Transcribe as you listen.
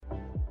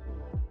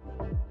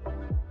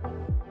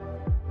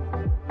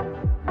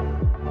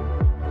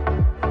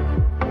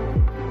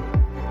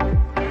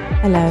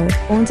Hallo,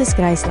 ons is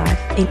Grace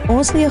Life en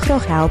ons wil jou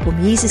graag help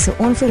om Jesus se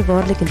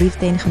onvoorwaardelike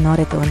liefde en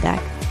genade te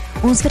ontdek.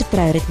 Ons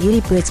vertrou dat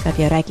hierdie boodskap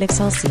jou ryklik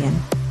sal seën.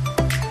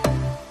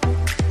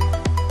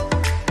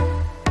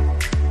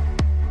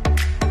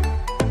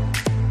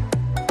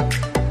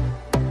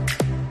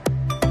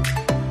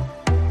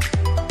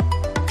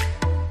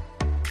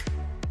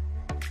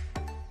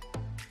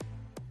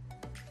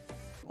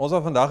 Ons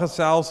gaan vandag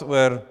gesels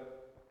oor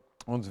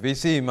ons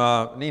visie,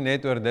 maar nie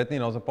net oor dit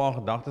nie, daar's 'n paar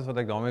gedagtes wat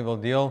ek daarmee wil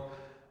deel.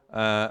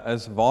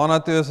 Is waarna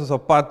toe is ons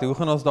op pad, hoe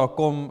gaan ons daar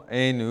kom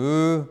en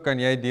hoe kan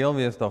jy deel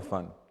wees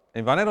daarvan?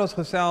 En wanneer ons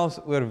gesels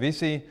oor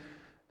visie,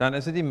 dan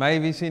is dit nie my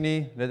visie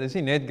nie, dit is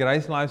nie net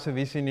Grace Life se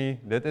visie nie,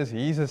 dit is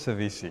Jesus se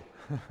visie.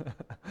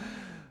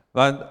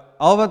 Want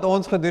al wat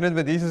ons gedoen het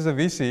met Jesus se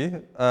visie,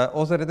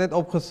 ons het dit net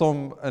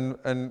opgesom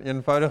in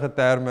eenvoudige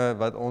terme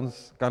wat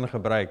ons kan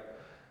gebruik.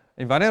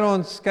 En wanneer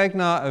ons kyk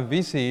na 'n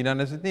visie, dan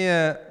is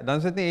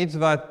dit nie iets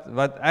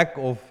wat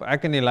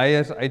ek en die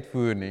leiers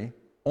uitvoer nie.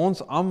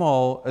 Ons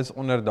almal is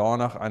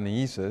onderdanig aan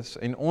Jesus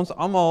en ons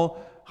almal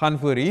gaan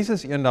voor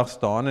Jesus eendag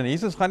staan en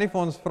Jesus gaan nie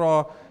vir ons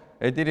vra,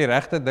 het jy die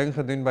regte ding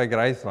gedoen by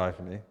Grace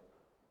Life nie.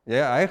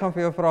 Hy gaan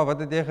vir jou vra, wat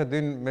het jy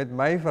gedoen met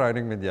my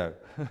verhouding met jou?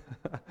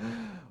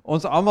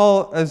 Ons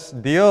almal is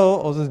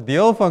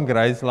deel van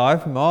Grace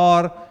Life,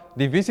 maar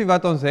die visie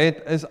wat ons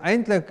het is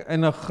eintlik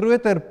in 'n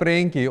groter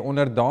prentjie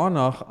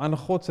onderdanig aan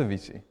God se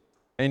visie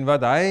en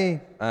wat hy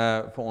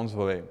vir ons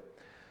wil hê.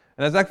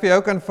 En as ek vir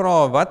jou kan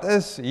vra, wat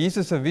is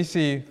Jesus se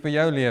visie vir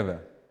jou lewe?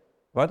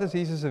 Wat is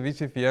Jesus se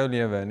visie vir jou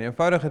lewe? In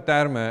eenvoudige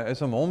terme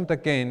is om hom te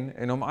ken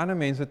en om ander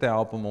mense te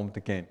help om hom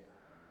te ken.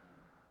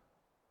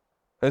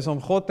 Is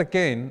om God te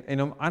ken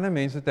en om ander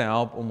mense te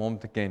help om hom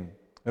te ken.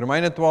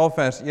 Romeine 12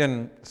 vers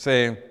 1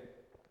 sê,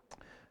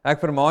 ek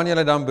vermaan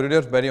julle dan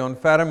broeders by die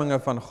ontferminge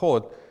van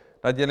God,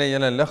 dat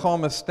julle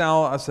liggame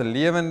stel as 'n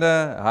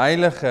lewende,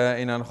 heilige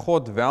en aan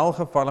God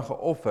welgevallige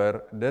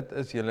offer, dit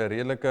is julle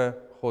redelike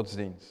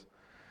godsdiens.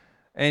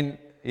 En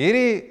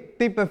hierdie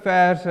tipe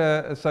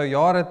verse sou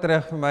jare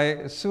terug vir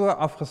my so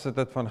afgesit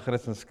het van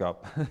Christendom.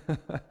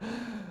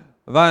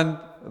 Want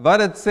wat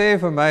dit sê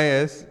vir my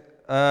is,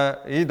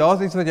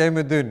 daar's iets wat jy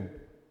moet doen.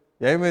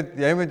 Jy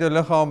moet jou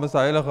liggaam as 'n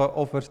heilige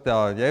offer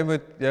stel. Jy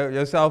moet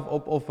jouself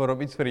opoffer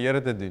om iets vir die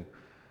Here te doen.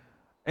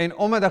 En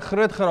omdat ek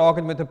groot geraak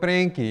het met 'n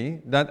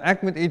prentjie, dat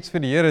ek moet iets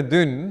vir die Here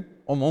doen,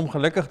 om hom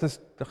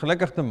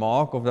gelukkig te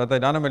maak, of dat hy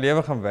dan in my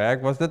lewe gaan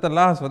werk, was dit 'n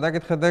las, want ek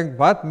het gedink,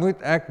 wat moet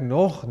ek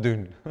nog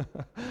doen?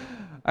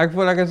 Ek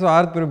voel ek het so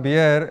hard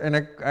probeer, en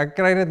ek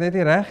kry dit net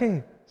nie reg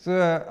nie. So,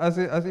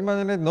 as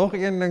iemand net nog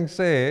een ding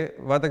sê,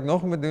 wat ek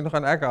nog moet doen,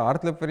 gaan ek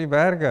hardloop vir die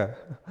berge.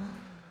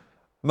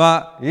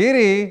 Maar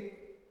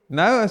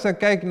nou as ek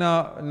kyk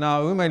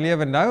na hoe my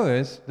lewe nou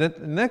is,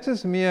 dit niks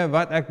is meer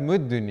wat ek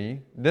moet doen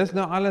nie, dis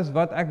nou alles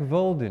wat ek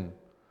wil doen.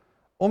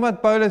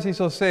 Omdat Paulus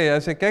hierso sê,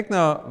 as jy kyk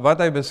na wat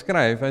hy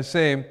beskryf, hy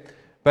sê,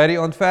 by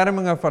die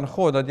ontferminge van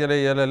God, dat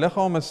julle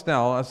liggame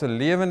stel as 'n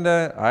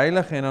lewende,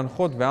 heilige en aan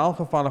God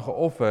welgevallige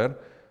offer,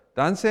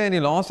 dan sê hy in die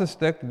laaste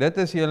stuk, dit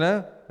is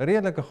julle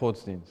redelike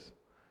godsdiens.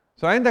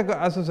 So eintlik,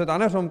 as ons dit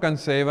andersom kan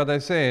sê, wat hy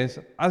sê is,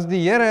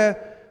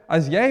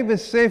 as jy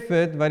besef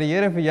het wat die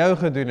Here vir jou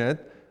gedoen het,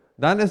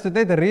 dan is dit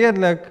net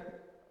redelik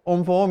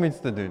om vir hom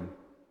iets te doen.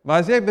 Maar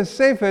as jy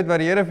besef het wat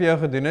die Here vir jou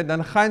gedoen het,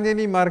 dan gaan jy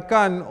nie maar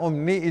kan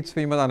om nie iets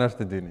vir iemand anders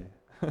te doen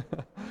nie.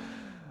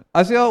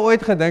 As jy al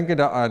ooit gedink het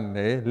daaraan,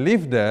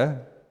 liefde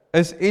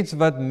is iets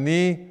wat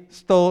nie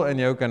stil in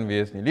jou kan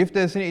wees nie.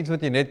 Liefde is nie iets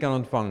wat jy net kan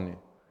ontvang nie.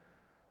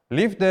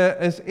 Liefde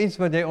is iets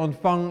wat jy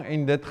ontvang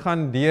en dit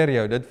gaan deur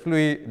jou, dit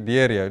vloei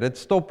deur jou, dit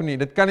stop nie,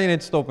 dit kan nie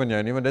net stop in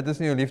jou nie, want dit is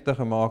nie hoe liefde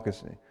gemaak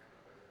is nie.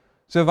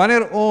 So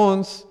wanneer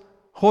ons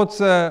God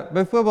se,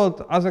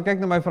 byvoorbeeld, as ek kyk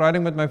na my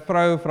verhouding met my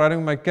vrou,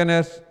 verhouding met my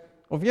kinders,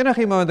 of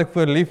enigiemand wat ek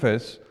voor lief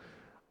is,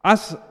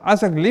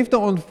 as ek liefde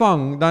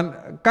ontvang, dan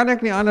kan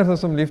ek nie anders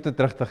as om liefde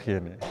terug te gee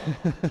nie.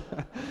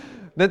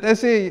 Dit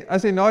is nie,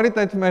 as jy na die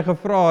tyd vir my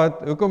gevra het,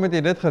 hoekom het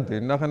jy dit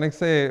gedoen, dan gaan ek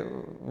sê,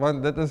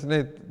 want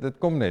dit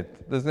kom net,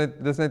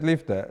 dis net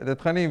liefde.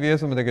 Dit gaan nie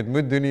wees omdat ek dit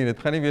moet doen nie, dit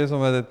gaan nie wees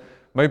omdat dit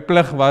my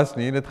plig was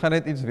nie, dit gaan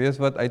net iets wees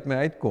wat uit my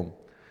uitkom.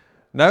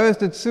 Nou is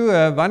dit so,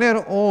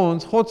 wanneer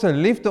ons God se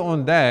liefde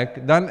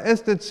ontdek, dan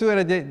is dit so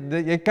dat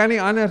jy kan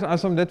nie anders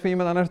as om dit vir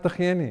iemand anders te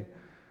gee nie.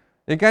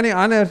 Jy kan nie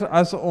anders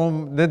as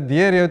om dit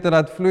deur jou te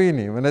laat vloei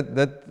nie, want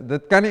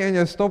dit kan nie in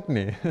jou stop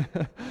nie.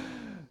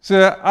 So,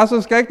 as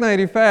ons kyk na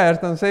hierdie vers,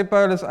 dan sê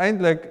Paulus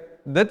eintlik,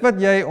 dit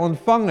wat jy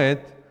ontvang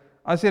het,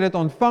 as jy dit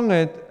ontvang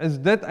het, is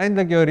dit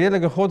eintlik jou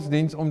redelike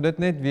godsdiens om dit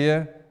net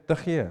weer te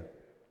gee.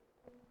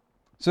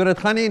 So, dit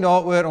gaan nie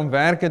daaroor om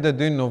werke te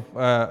doen, of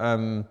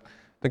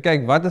te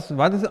kyk, wat is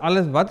dit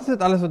alles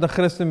wat 'n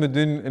Christen moet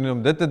doen, en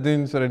om dit te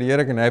doen, sodat die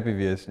Here kan happy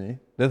wees nie.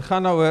 Dit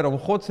gaan daaroor om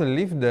God se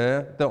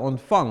liefde te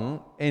ontvang,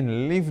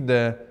 en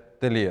liefde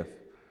te leef.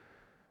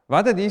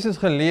 Wat het Jesus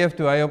geleef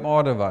toe hy op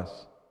aarde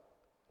was?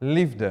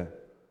 Liefde.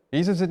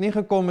 Jesus het nie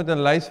gekom met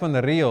 'n lys van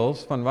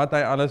reëls, van wat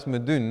hy alles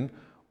moet doen,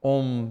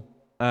 om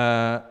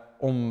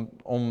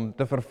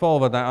te vervul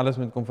wat hy alles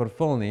moet kom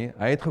vervul nie.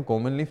 Hy het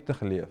gekom in liefde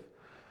geleef.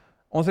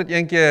 Ons het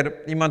een keer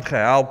iemand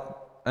gehelp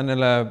in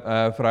hulle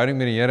verhouding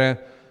met die Here,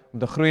 om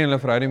te groei in hulle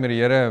verhouding met die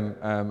Here.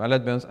 Hulle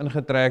het by ons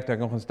ingetrek, toe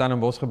ek nog in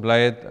Stellenbosch gebly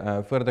het,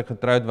 voordat ek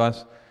getroud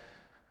was.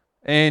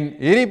 En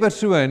hierdie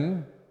persoon,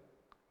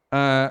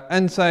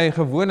 in sy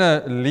gewone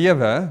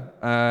lewe,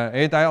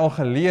 het hy al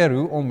geleer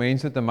hoe om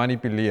mense te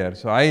manipuleer.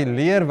 So hy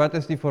leer wat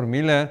is die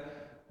formule,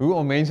 hoe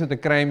om mense te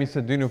kry om iets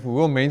te doen, of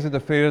hoe om mense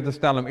tevrede te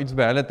stel om iets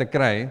by hulle te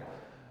kry.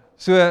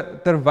 So,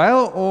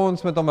 terwyl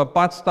ons met hom 'n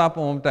pad stap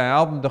om hom te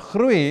help om te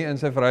groei in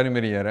sy verhouding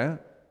met die Here,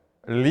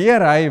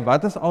 leer hy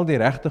wat is al die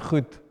regte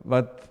goed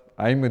wat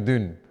hy moet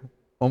doen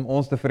om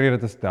ons tevrede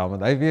te stel.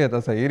 Want hy weet,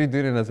 as hy hierdie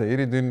doen en as hy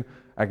hierdie doen,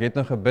 ek het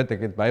nog gebid,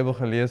 ek het Bybel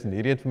gelees en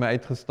hierdie het vir my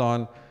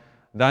uitgestaan,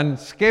 dan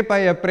skep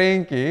hy 'n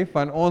prentjie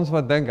van ons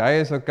wat dink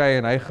hy is okay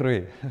en hy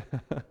groei.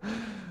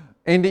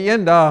 En die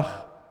een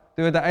dag,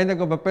 toe het hy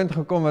eintlik op 'n punt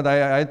gekom dat hy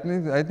het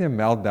nie 'n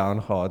meltdown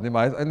gehad nie,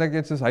 maar hy is eintlik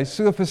net soos, hy is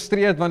so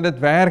frustreerd want dit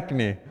werk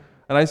nie.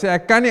 En hy sê,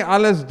 ek kan nie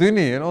alles doen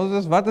nie. En ons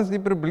is, wat is die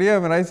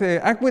probleem? En hy sê,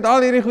 ek moet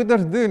al hierdie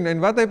goeders doen. En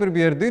wat hy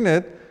probeer doen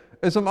het,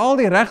 is om al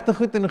die regte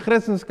goed in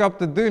Christendom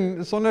te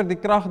doen, sonder die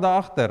krag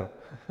daagter.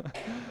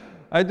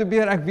 Hy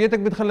probeer, ek weet ek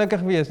moet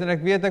gelukkig wees, en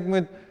ek weet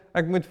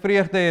ek moet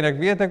vreugde hê, en ek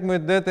weet ek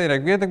moet dit en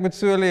ek weet ek moet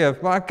so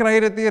leef, maar ek kry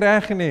dit nie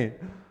reg nie.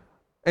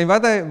 En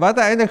wat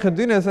hy eintlik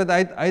gedoen is, dat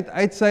hy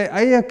uit sy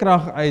eie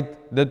krag uit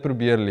dit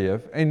probeer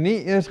leef, en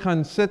nie eers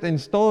gaan sit en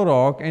stil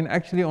raak, en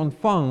actually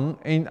ontvang,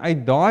 en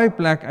uit daai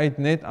plek uit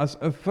net as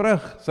 'n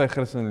vrug sy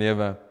Christen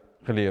lewe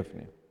geleef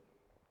nie.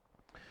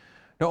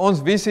 Nou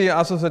ons visie,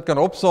 as ons dit kan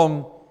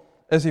opsom,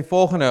 is die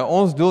volgende.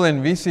 Ons doel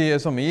en visie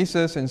is om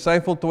Jesus en sy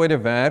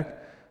voltooide werk,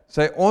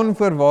 sy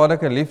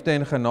onvoorwaardelike liefde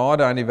en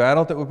genade aan die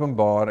wêreld te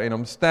openbaar, en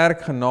om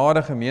sterk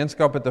genade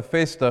gemeenskappe te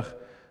vestig,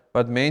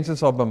 wat mense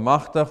sal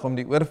bemagtig om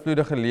die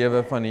oorvloedige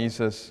lewe van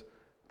Jesus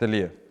te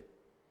leef.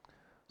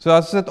 So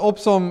as dit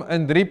opsom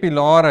in 3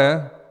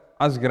 pilare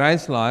as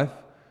Grace Life,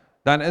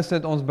 dan is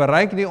dit ons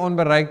bereik die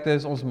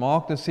onbereiktes, ons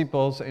maak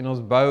disippels en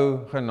ons bou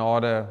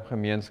genade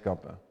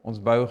gemeenskappe. Ons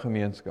bou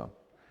gemeenskap.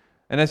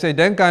 En as jy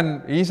dink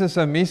aan Jesus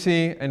se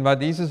missie en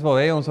wat Jesus wil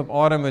hê ons op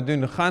aarde moet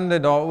doen, gaan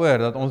dit daaroor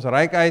dat ons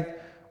reik uit,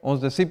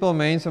 ons disipel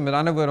mense, met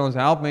ander woorde ons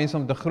help mense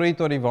om te groei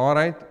tot die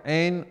waarheid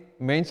en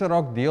mense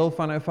raak deel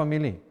van 'n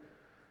familie.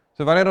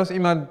 So wanneer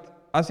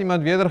as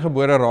iemand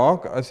wedergebore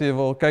raak, as jy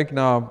wil kyk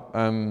na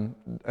in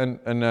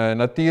 'n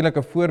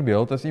natuurlike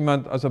voorbeeld, as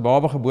 'n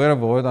baba gebore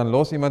word, dan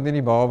los iemand nie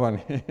die baba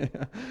nie.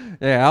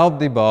 Jy help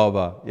die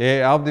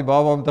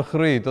baba om te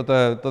groei tot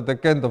 'n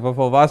kind of 'n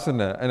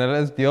volwassene, en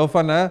hulle is deel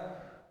van 'n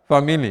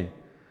familie.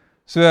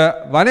 So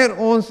wanneer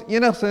ons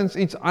enigstens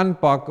iets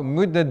aanpak,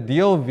 moet dit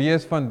deel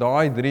wees van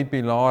daai 3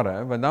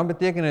 pilare, want dan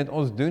beteken dit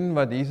ons doen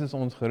wat Jesus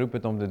ons geroep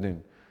het om te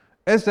doen.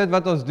 Is dit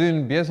wat ons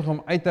doen besig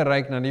om uit te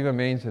reik na nuwe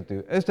mense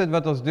toe? Is dit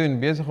wat ons doen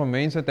besig om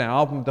mense te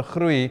help om te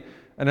groei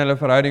in hulle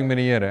verhouding met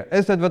die Here?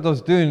 Is dit wat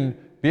ons doen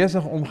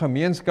besig om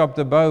gemeenskap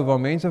te bou waar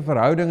mense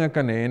verhoudinge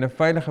kan hê en 'n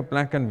veilige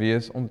plek kan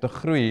wees om te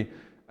groei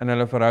in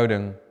hulle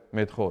verhouding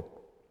met God?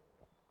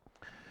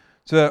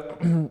 So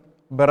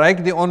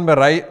bereik die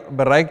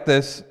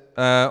onbereiktes.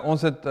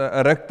 Ons het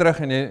 'n ruk terug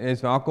en jy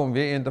is welkom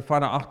weer een te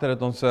vat agter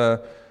dat ons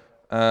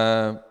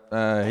 'n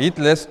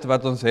hitlist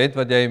wat ons het,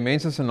 wat jy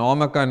mense se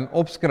name kan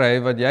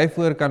opskryf, wat jy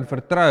voor kan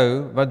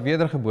vertrou, wat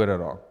wedergebore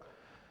raak.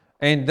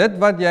 En dit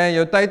wat jy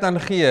jou tyd aan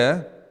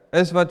gee,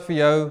 is wat vir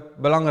jou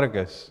belangrik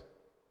is.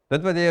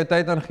 Dit wat jy jou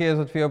tyd aan gee, is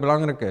wat vir jou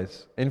belangrik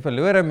is. En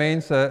verlore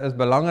mense is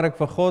belangrik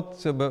vir God,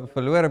 so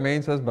verlore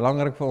mense is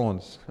belangrik vir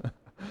ons.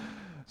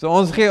 So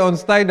ons gee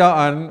ons tyd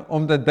daaraan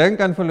om te dink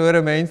aan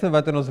verlore mense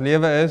wat in ons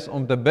lewe is,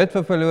 om te bid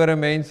vir verlore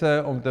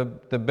mense, om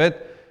te bid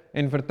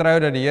en vertrou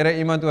dat die Here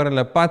iemand oor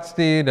hulle pad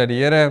stuur, dat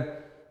die Here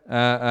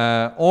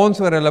ons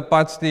oor hulle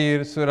pad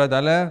stuur, sodat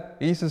hulle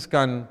Jesus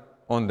kan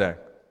ontdek.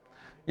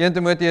 1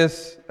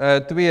 Timoteus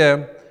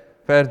 2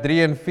 vers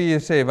 3 en 4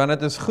 sê, want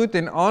dit is goed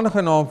en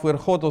aangenaam voor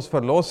God ons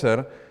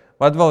verlosser,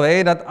 wat wil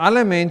hê dat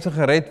alle mense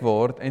gered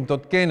word en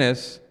tot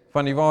kennis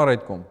van die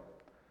waarheid kom.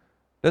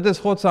 Dit is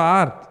God se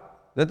hart.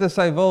 Dit is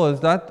sy wil, is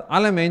dat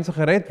alle mense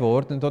gered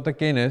word en tot 'n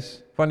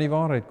kennis van die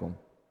waarheid kom.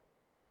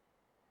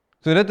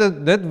 So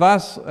dit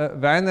was,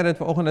 Werner het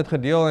vanoggend dit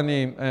gedeel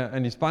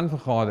in die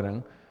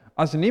spanvergadering,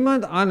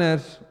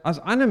 as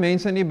ander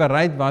mense nie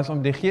bereid was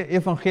om die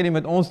evangelie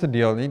met ons te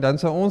deel nie, dan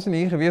sou ons nie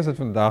hier gewees het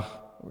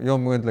vandag, heel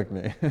moontlik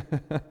nie.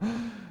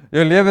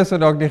 Jou lewe sou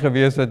dalk nie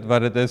gewees het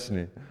wat dit is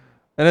nie.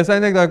 En dit is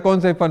eintlik daai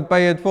konsep van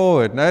pay it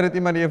forward. Nou dat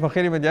iemand die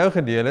evangelie met jou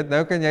gedeel het,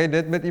 nou kan jy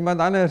dit met iemand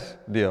anders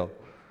deel.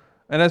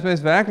 En as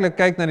mens werklik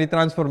kyk na die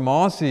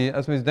transformasie,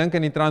 as mens dink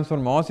aan die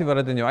transformasie wat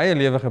dit in jou eie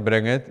lewe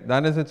gebring het,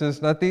 dan is dit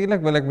soos,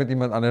 natuurlik wil ek met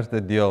iemand anders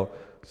dit deel,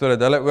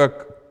 sodat hulle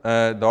ook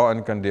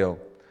daarin kan deel.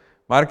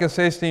 Markus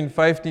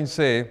 16:15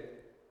 sê,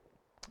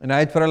 en hy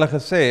het vir hulle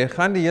gesê,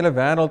 gaan die hele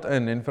wêreld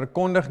in en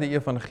verkondig die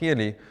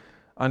evangelie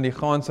aan die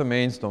ganse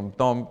mensdom.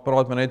 Dan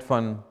praat men net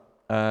van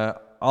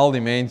al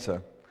die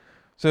mense.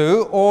 So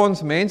hoe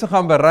ons mense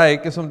gaan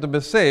bereik, is om te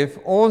besef,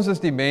 ons is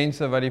die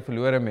mense wat die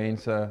verlore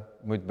mense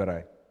moet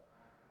bereik.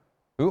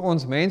 Hoe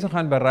ons mense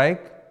gaan bereik,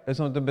 is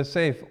om te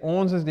besef,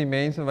 ons is die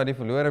mense wat die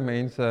verlore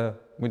mense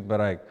moet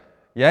bereik.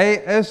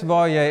 Jy is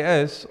waar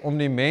jy is om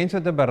die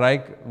mense te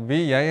bereik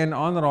wie jy in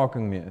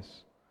aanraking mee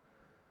is.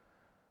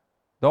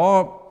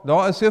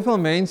 Daar is soveel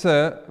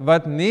mense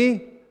wat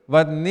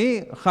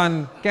nie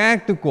gaan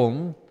kerk toe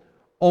kom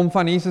om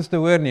van Jesus te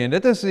hoor nie. En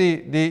dit is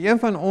die een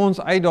van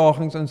ons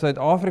uitdagings in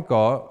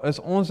Suid-Afrika, is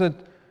ons het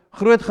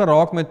groot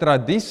geraak met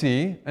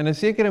tradisie en 'n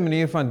sekere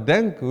manier van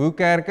dink hoe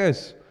kerk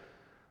is.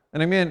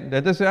 En ek meen,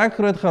 dit is hoe ek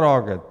groot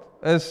geraak het.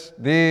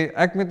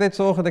 Ek moet net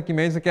sorg dat ek die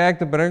mense kerk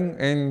te bring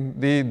en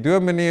die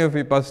dominee of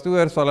die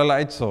pastoor sal hulle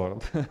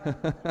uitsort.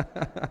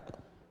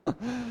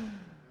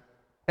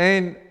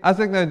 En as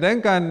ek nou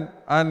dink aan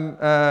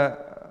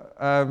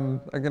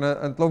ek kan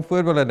 'n klomp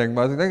voorbeelde dink,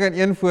 maar as ek dink aan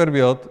een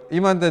voorbeeld,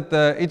 iemand het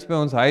iets by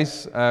ons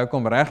huis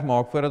kom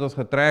regmaak voordat ons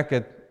getrek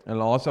het in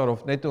laas jaar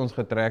of net toe ons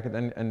getrek het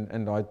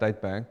in daai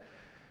tydperk.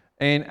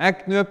 En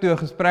ek knoop toe 'n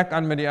gesprek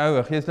aan met die ou,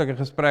 'n geestelike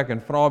gesprek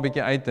en vra 'n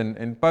bietjie uit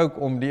en pouk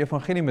om die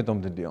evangelie met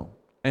hom te deel.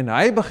 En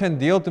hy begin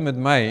deel toe met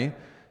my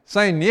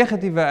sy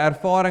negatiewe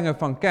ervarings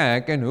van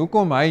kerk en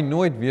hoekom hy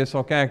nooit weer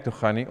sal kerk toe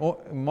gaan nie.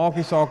 Maak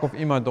nie saak of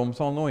iemand hom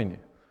sal nooi nie.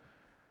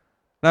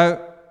 Nou,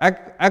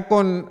 ek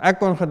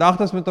kon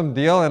gedagtes met hom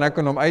deel en ek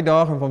kon hom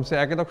uitdaag en vir hom sê,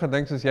 ek het ook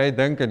gedink soos jy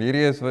dink en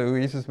hierdie is hoe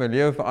Jesus my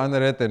lewe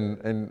verander het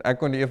en ek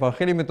kon die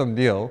evangelie met hom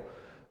deel.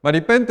 Maar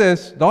die punt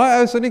is, daai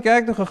ou sou nie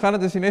kerk toe gegaan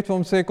het as hy net vir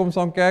hom sê, kom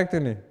saam kerk toe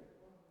nie.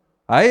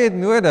 Hy het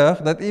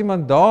nodig dat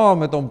iemand daar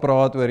met hom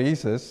praat oor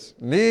Jesus,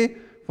 nie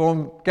vir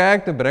hom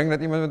kerk te bring,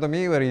 dat iemand met hom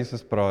nie oor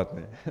Jesus praat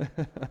nie.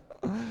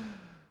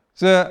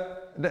 So,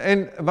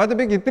 en wat 'n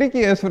bietjie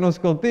triekie is van ons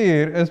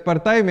kultuur, is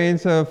party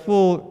mense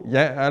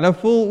hulle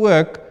voel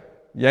ook,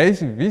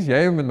 wie's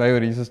jy om met my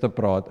oor Jesus te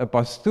praat? 'n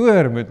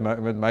Pastoor moet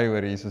met my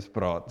oor Jesus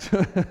praat.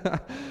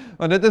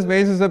 Want dit is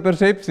mense se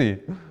persepsie.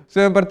 So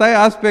in party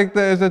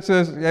aspekte is dit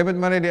soos, jy moet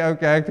maar net die ou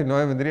kerk toe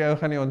nooi, want die ou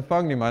gaan nie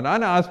ontvang nie, maar in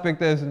ander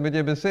aspekte is dit, moet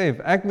jy besef,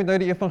 ek moet nou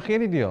die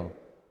evangelie deel.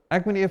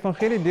 Ek moet die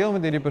evangelie deel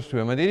met hierdie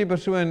persoon, want hierdie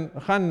persoon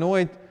gaan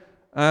nooit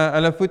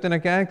hulle voet in 'n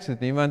kerk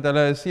sit nie, want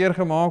hulle is seer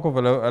gemaak of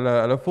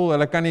hulle voel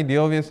hulle kan nie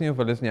deel wees nie of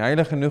hulle is nie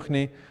heilig genoeg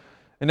nie.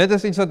 En dit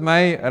is iets wat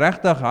my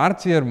regtig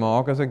hartseer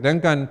maak as ek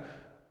dink aan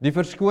die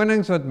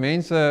verskonings wat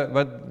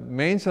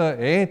mense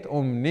het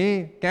om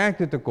nie kerk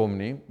toe te kom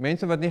nie,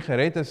 mense wat nie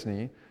gered is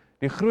nie,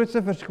 die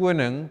grootste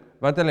verskoning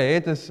wat hulle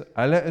het is,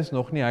 hulle is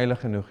nog nie heilig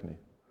genoeg nie.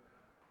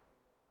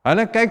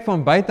 Hulle kyk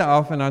van buite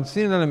af en dan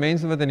sien hulle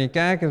mense wat in die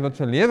kerk is, wat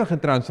se lewe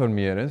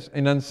getransformeer is,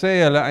 en dan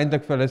sê hulle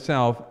eintlik vir hulle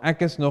self,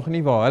 ek is nog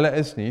nie waar hulle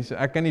is nie, so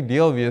ek kan nie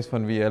deel wees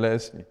van wie hulle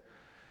is nie.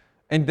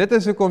 En dit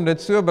is hoekom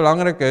dit so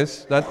belangrik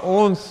is, dat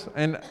ons,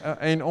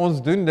 en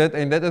ons doen dit,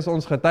 en dit is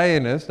ons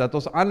getuienis, dat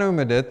ons aanhou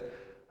met dit,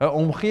 'n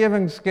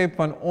omgewing skep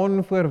van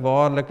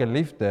onvoorwaardelike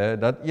liefde,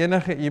 dat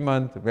enige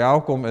iemand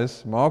welkom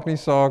is, maak nie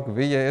saak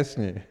wie jy is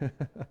nie.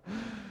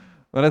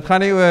 Want dit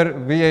gaan nie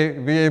oor wie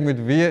jy moet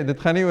wees, dit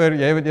gaan nie oor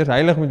jy moet eers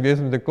heilig moet wees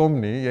om te kom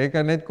nie, jy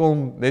kan net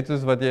kom net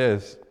soos wat jy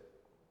is.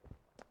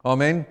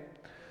 Amen.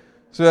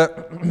 So,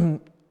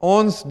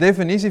 ons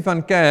definisie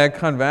van kerk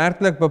gaan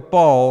werklik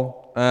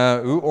bepaal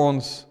hoe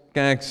ons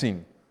kerk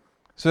sien.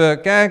 So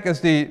kerk is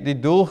die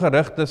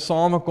doelgerigte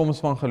samekoms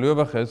van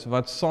gelowiges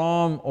wat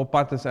saam op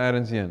pad is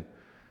ergens heen.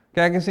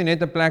 Kerk is nie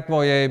net 'n plek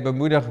waar jy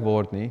bemoedig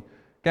word nie.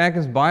 Kerk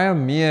is baie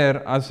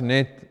meer as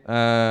net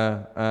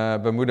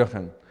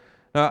bemoediging.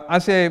 Nou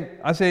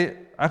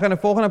ek gaan 'n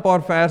volgende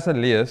paar verse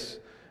lees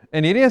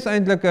en hierdie is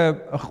eintlik 'n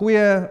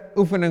goeie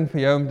oefening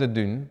vir jou om te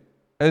doen,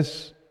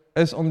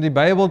 is om die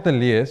Bybel te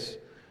lees.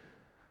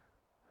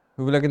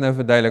 Hoe wil ek dit nou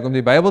verduidelik? Om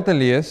die Bybel te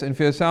lees en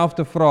vir jouself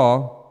te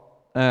vra,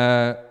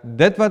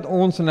 dit wat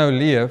ons nou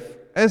leef,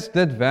 is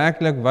dit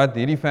werklik wat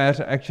hierdie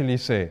verse actually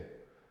sê?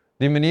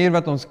 Die manier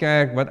wat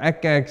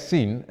ek kerk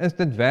sien, is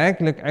dit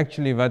werklik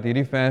actually wat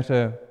hierdie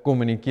verse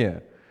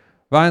kommunikeer?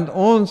 Want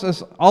ons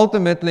is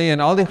ultimately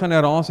in al die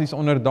generasies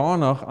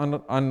onderdanig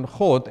aan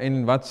God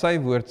en wat sy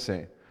woord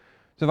sê.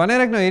 So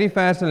wanneer ek nou hierdie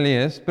verse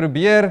lees,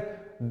 probeer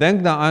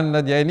dink daaraan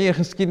dat jy nie 'n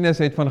geskiedenis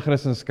het van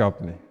Christendom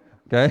nie.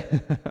 Okay?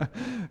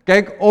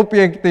 Kyk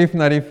objektief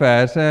na die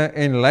verse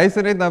en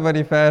luister net na wat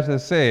die verse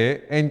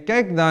sê en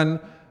kyk dan,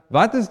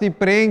 wat is die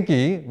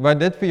prentjie wat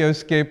dit vir jou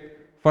skep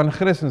van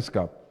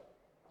Christendom?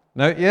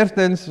 Nou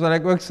eerstens sal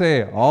ek ook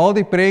sê, haal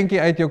die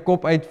prentjie uit jou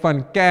kop uit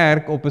van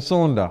kerk op 'n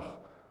Sondag.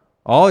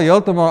 Haal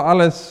heeltemal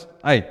alles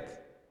uit.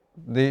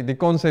 Die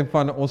konsep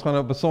van ons gaan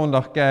op 'n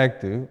Sondag kerk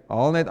toe,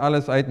 haal net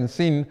alles uit en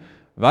sien,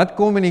 wat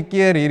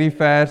kommunikeer hierdie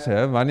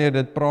verse wanneer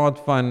dit praat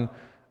van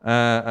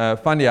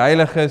die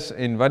heiliges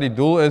en wat die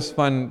doel is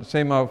van,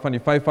 sê maar, van die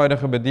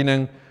vyfvoudige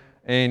bediening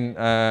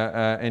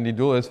en die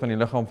doel is van die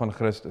liggaam van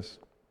Christus.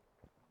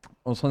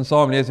 Ons gaan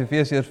saam lees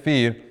Efesiërs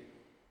 4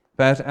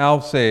 vers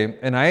 11 sê,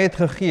 en hy het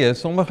gegee,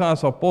 sommige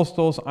as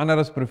apostels, ander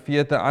as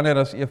profete, ander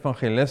as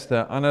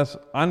evangeliste,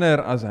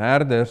 ander as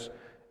herders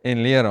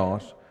en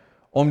leraars,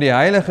 om die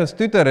heiliges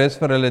toe te rus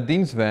vir hulle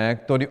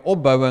dienswerk tot die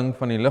opbouing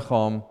van die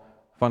liggaam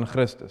van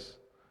Christus.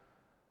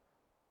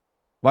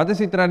 Wat is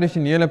die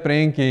tradisionele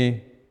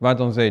prentjie wat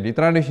ons het. Die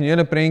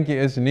tradisionele prentjie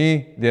is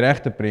nie die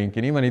regte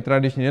prentjie nie, want die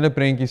tradisionele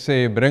prentjie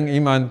sê, bring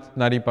iemand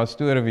na die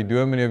pastoor of die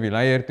dominee of die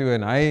leier toe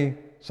en hy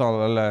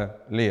sal hulle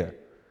leer.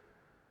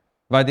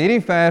 Wat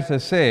hierdie verse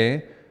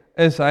sê,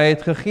 is hy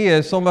het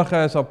gegee,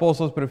 sommige is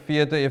apostels,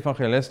 profete,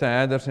 evangeliste,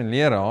 herders en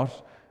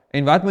leraars,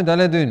 en wat moet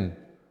hulle doen?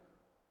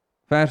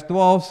 Vers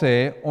 12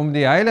 sê, om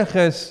die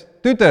heiliges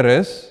toe te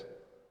rus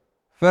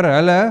vir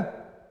hulle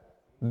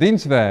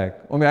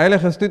dienswerk, om die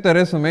heiliges toe te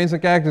rus om mense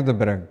kerk toe te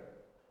bring.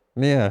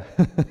 Nee,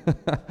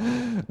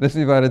 dis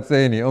nie wat dit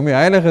sê nie, om die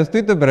heiliges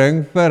toe te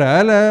bring vir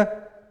hulle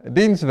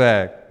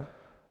dienswerk,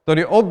 tot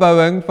die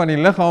opbouing van die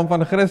liggaam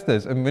van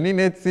Christus. En moenie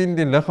net sien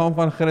die liggaam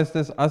van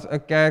Christus as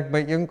 'n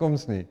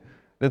kerkbyeenkoms nie.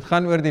 Dit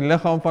gaan oor die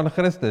liggaam van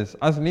Christus.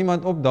 As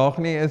niemand opdaag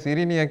nie, is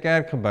hierdie nie 'n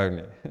kerkgebou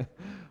nie.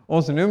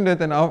 Ons noem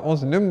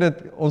dit,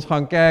 ons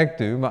gaan kerk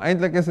toe, maar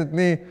eintlik is dit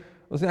nie,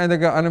 ons is nie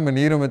eintlik 'n ander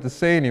manier om dit te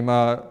sê nie,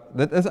 maar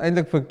dit is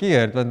eintlik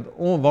verkeerd, want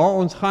waar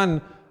ons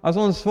gaan, as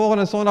ons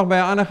volgende Sondag by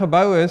 'n ander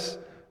gebou is,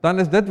 dan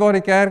is dit waar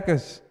die kerk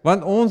is,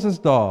 want ons is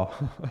daar.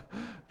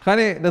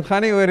 Dit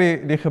gaan nie oor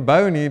die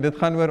gebou nie, dit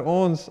gaan oor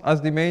ons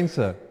as die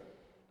mense.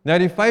 Nou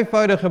die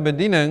vyfvoudige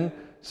bediening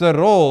se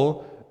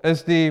rol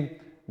is die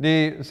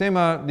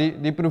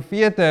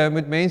profete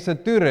moet mense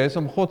toerus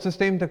om God se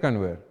stem te kan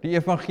hoor. Die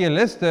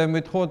evangeliste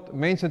moet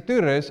mense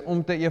toerus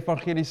om te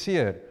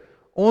evangeliseer.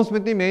 Ons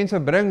moet nie mense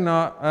bring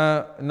na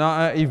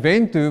 'n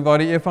event toe waar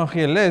die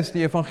evangelis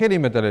die evangelie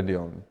met hulle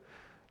deel nie.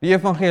 Die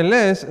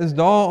evangelis is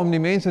daar om die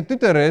mense toe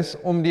te rus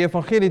om die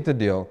evangelie te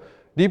deel.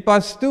 Die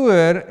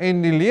pastoor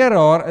en die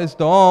leraar is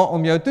daar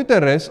om jou toe te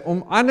rus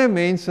om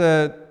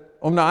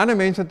na ander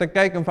mense te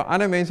kyk en vir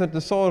ander mense te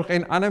sorg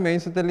en ander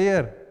mense te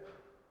leer.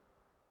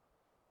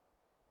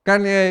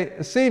 Kan jy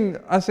sien,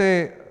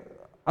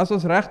 as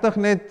ons regtig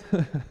net,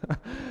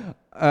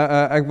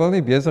 ek wil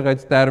nie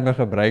besigheidsterme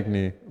gebruik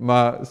nie,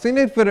 maar sien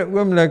net vir 'n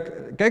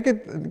oomblik,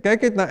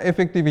 kyk het na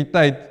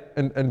effektiwiteit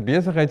in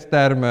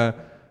besigheidsterme,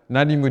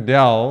 na die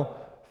model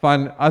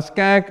van as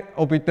kerk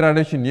op die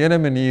tradisionele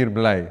manier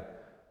bly,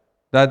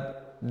 dat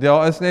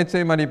daar is net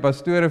sê maar die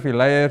pastoor of die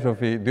leiers of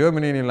die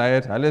dominee en die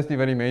leiers, hulle is die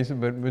wat die mense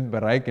moet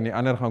bereik en die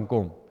ander gaan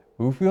kom.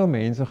 Hoeveel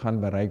mense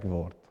gaan bereik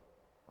word?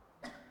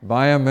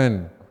 Baie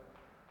min.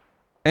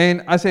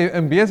 En as jy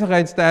in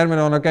besigheidsterme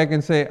daarna kyk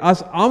en sê,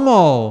 as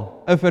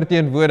almal 'n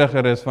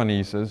verteenwoordiger is van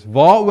Jesus,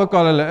 waar ook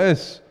al hulle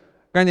is,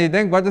 kan jy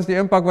dink, wat is die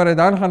impak wat hy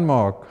dan gaan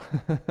maak?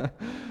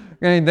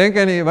 Kan jy dink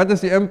aan wat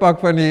is die impak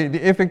van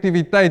die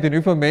effektiwiteit en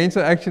hoeveel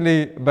mense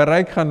actually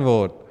bereik gaan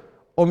word,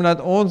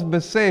 omdat ons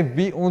besef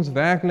wie ons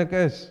werklik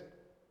is.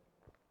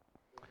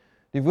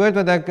 Die woord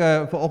wat ek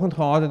vanoggend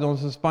gehad het,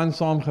 ons span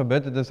saam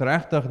gebid, het is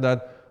regtig dat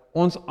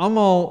ons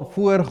almal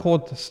voor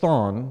God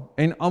staan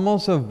en almal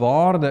se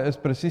waarde is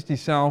presies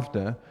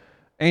dieselfde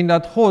en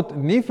dat God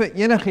nie vir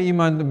enige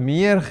iemand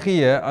meer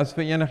gee as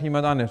vir enige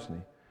iemand anders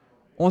nie.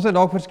 Ons het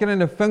dalk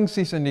verskillende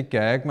funksies in die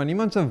kerk, maar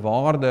niemand se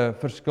waarde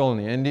verskil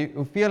nie en die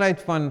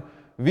hoeveelheid van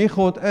wie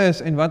God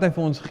is en wat hy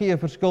vir ons gee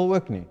verskil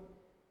ook nie.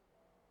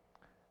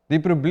 Die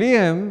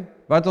probleem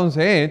wat ons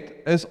het,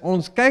 is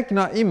ons kyk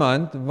na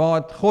iemand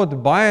wat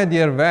God baie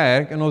deur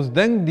werk en ons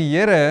dink die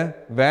Here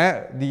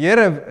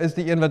is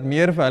die een wat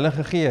meer vir hulle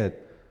gegee het,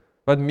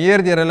 wat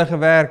meer deur hulle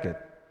gewerk het.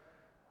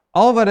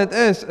 Al wat dit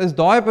is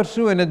daai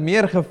persoon het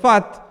meer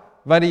gevat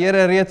wat die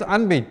Here reeds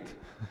aanbied.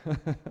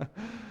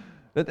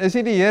 Dit is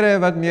nie die Here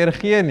wat meer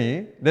gee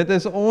nie,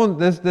 dis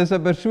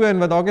 'n persoon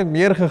wat dalk net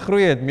meer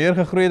gegroei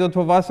het tot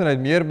volwassenheid,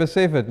 meer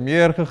besef het,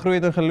 meer gegroei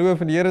het in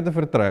geloof in die Here te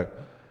vertrou.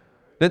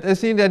 Dit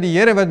is nie dat die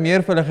Here wat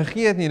meer vir hulle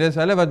gegee het nie, dis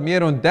hulle wat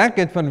meer ontdek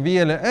het van wie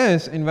hulle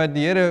is en wat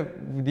die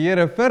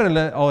Here vir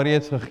hulle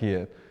alreeds gegee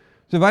het.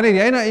 So wanneer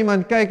jy na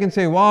iemand kyk en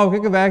sê, "Wow,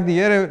 kyk hoe werk die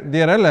Here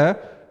deur hulle,"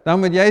 dan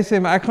moet jy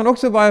sê, "Maar ek gaan ook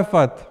so baie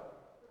vat."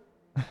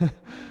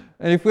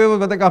 En die voorbeeld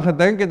wat ek al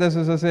gedink het is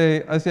as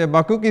jy 'n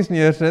bak koekies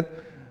neersit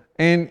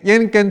en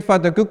een kind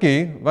vat 'n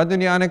koekie, wat doen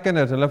die ander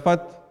kinders? Hulle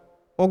vat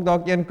ook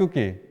dalk een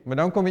koekie, maar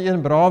dan kom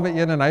een brawe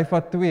een en hy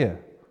vat 2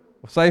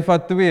 of sy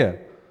vat 2.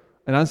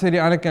 En dan sê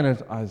die ander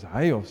kinders, as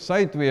hy of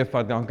sy 2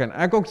 vat, dan kan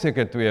ek ook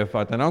seker 2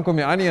 vat. En dan kom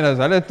die ander een, as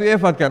hulle 2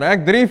 vat, kan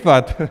ek 3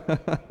 vat.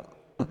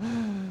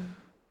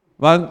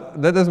 Want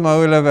dit is maar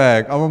hoe hulle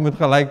werk, almal moet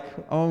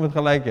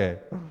gelyk hê.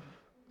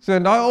 So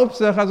in daai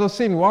opsig, as ons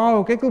sien,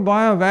 wow, kyk hoe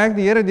baie werk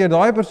die Here deur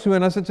daai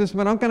persoon, as dit soos,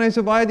 maar dan kan hy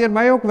so baie deur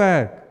my ook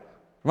werk.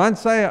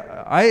 Want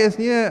hy is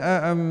nie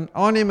 'n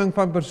aanneming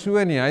van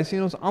persoon nie, hy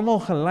sien ons almal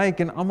gelyk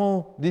en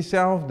almal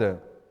dieselfde.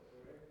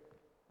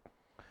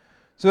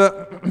 So,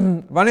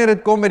 wanneer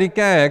dit kom by die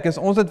kerk, is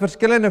ons het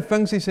verskillende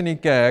funksies in die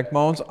kerk,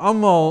 maar ons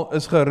almal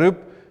is geroep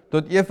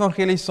tot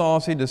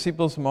evangelisasie,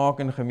 disippels maak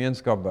en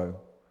gemeenskap bou.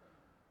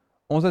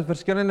 Ons het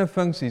verskillende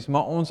funksies,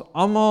 maar ons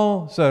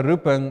almal se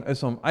roeping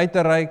is om uit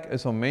te reik,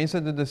 is om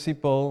mense te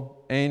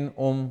disipel en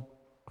om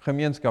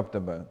gemeenskap te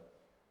bou.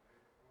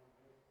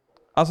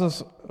 As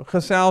ons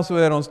gesels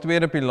oor ons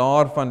tweede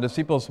pilaar van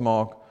disippels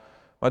maak,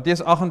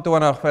 Matteus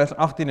 28 vers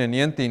 18 en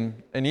 19,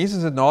 en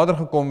Jesus het nader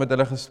gekom met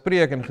hulle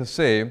gespreek en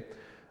gesê,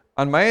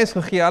 Aan my is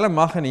gegee alle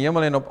mag in die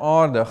hemel en op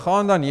aarde.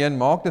 Gaan dan heen,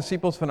 maak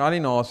disippels van al die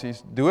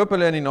nasies, doop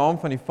hulle in die naam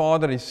van die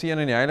Vader, die Seun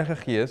en die Heilige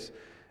Gees,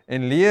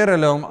 en leer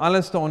hulle om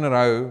alles te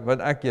onderhou wat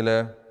ek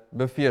julle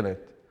beveel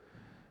het.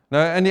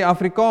 Nou in die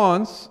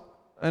Afrikaans,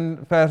 in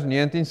vers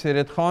 19 sê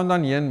dit, gaan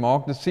dan heen,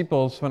 maak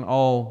disippels van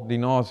al die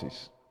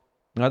nasies.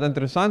 Nou wat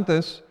interessant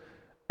is,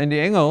 in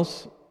die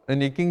Engels, in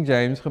die King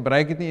James,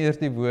 gebruik het nie eers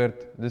die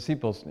woord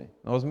disippels nie.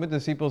 Nou ons moet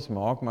disippels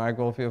maak, maar ek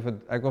wil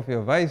vir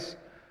jou wys,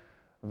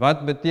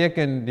 wat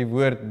beteken die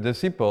woord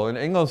disciple? In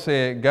Engels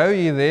sê, go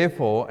ye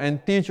therefore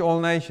and teach all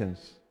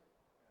nations.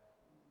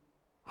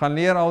 Gaan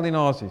leer al die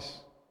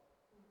nasies.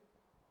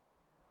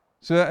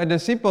 So, 'n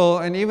disciple,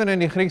 en even in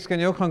die Grieks kan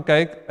jy ook gaan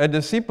kyk, 'n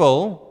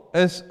disciple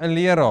is 'n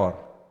leraar.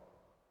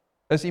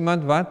 Is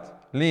iemand wat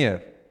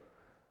leer.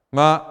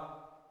 Maar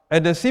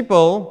 'n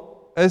disciple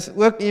is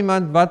ook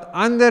iemand wat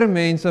ander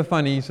mense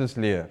van Jesus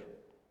leer.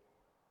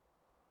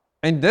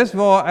 En dis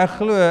waar ek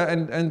glo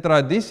in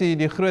tradisie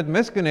die groot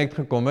misconnect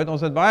gekom het.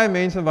 Ons het baie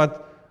mense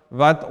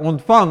wat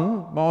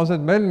ontvang, maar ons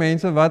het min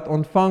mense wat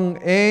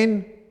ontvang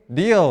en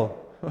deel.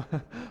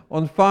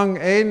 Ontvang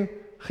en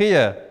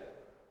gee.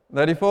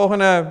 Nou die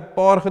volgende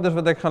paar goeders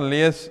wat ek gaan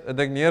lees, het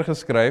ek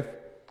neergeskryf.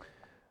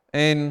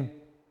 En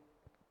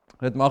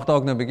dit mag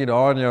dalk nou 'n bietjie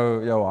daar in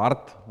jou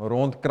hart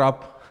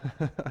rondkrap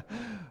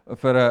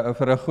vir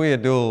 'n goeie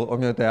doel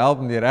om jou te help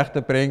om die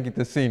regte prentjie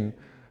te sien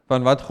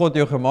van wat God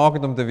jou gemaak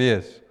het om te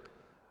wees.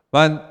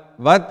 Want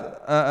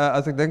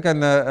as ek dink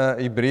aan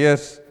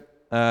Hebreërs,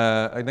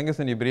 ek dink is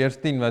in Hebreërs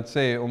 10 wat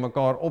sê om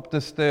mekaar op te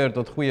stuur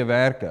tot goeie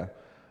werke.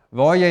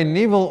 Waar jy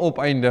nie wil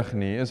opeindig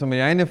nie, is om aan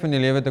die einde van die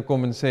lewe te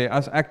kom en sê,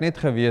 as ek net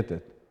geweet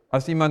het,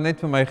 as iemand net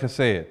vir my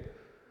gesê het,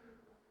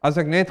 as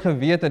ek net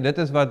geweet het, dit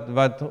is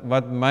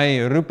wat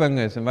my roeping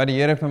is en wat die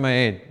Here vir my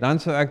het, dan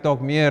sou ek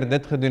dalk meer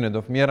dit gedoen het,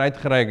 of meer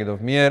uitgereik het, of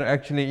meer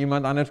actually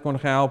iemand anders kon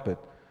gehelp het.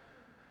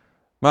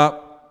 Maar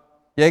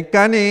jy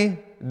kan nie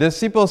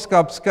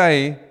disipelskap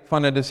skei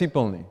van 'n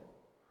disipel nie.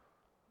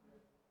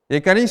 Jy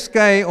kan nie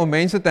skei om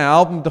mense te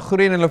help om te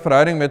groei in hulle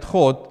verhouding met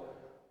God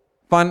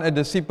van 'n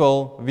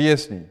disipel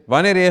wees nie.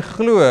 Wanneer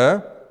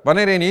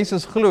jy in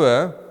Jesus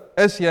glo,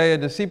 is jy 'n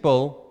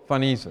disipel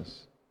van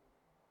Jesus.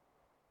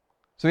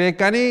 So jy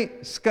kan nie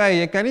skei,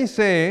 jy kan nie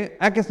sê,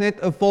 ek is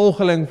net 'n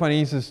volgeling van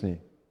Jesus nie.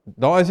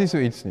 Daar is nie so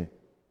iets nie.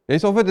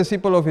 Jy's of 'n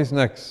disipel of jy's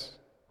niks.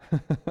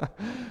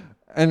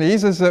 In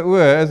Jesus se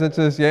oë is dit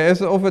soos, jy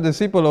is of 'n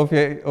disipel of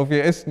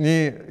jy is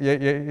nie,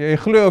 jy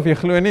glo of jy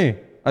glo nie.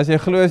 As jy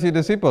glo is jy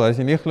disipel, as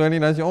jy nie glo nie,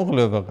 dan is jy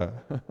ongelowige.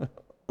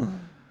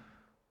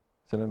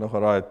 Is julle nog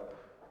right?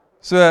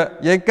 So,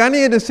 jy kan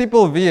nie 'n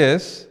disipel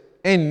wees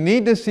en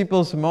nie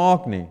disipels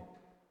maak nie.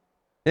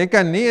 Jy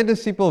kan nie 'n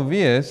disipel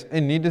wees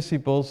en nie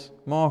disipels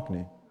maak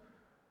nie.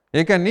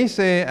 Jy kan nie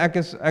sê,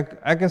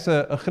 ek is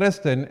 'n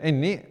Christen en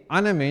nie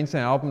ander mense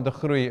help om te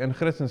groei in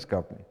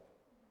Christendom nie.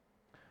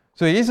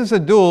 So Jesus se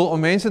doel om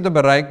mense te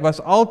bereik was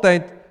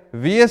altyd,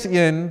 wees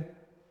een,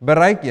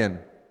 bereik een.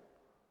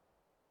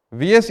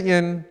 Wees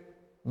een,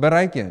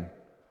 bereik een.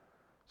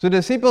 So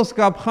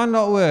disipelskap gaan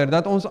daaroor,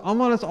 dat ons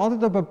almal is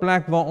altyd op 'n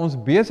plek waar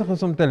ons besig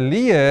is om te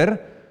leer,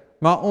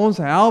 maar ons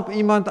help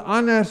iemand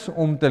anders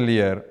om te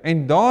leer.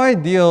 En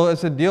daai deel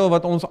is 'n deel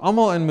wat ons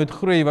almal in moet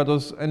groei, wat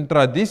ons in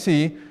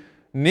tradisie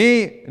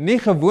nie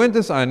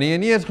gewoontes aan nie, en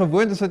nie eens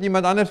gewoontes dat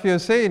iemand anders vir jou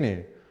sê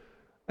nie.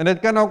 En dit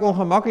kan ook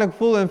ongemaklik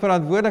voel in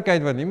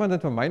verantwoordelikheid, want niemand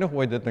het vir my nog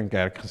ooit dit in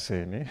kerk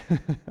gesê nie.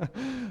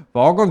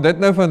 Waar kom dit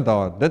nou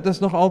vandaan? Dit is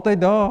nog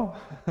altyd daar.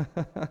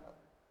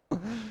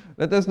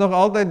 Dit is nog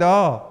altyd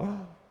daar.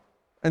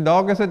 En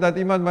dalk is dit dat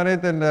iemand maar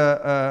net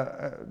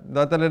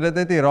dat hulle dit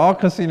net nie raak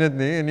gesien het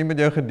nie, en nie met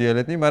jou gedeel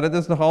het nie, maar dit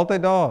is nog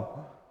altyd daar.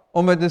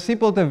 Om 'n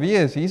disipel te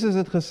wees, Jesus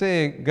het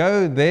gesê,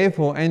 go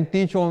therefore and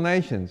teach all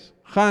nations.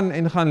 Gaan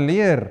en gaan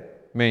leer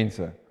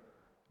mense.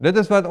 Dit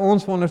is wat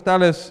ons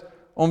veronderstel is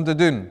om te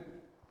doen.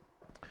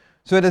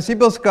 So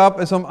disipelskap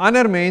is om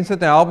ander mense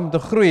te help om te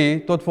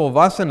groei tot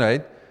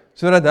volwassenheid,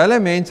 sodat hulle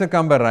mense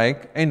kan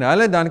bereik en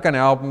hulle dan kan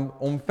help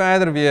om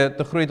verder weer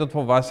te groei tot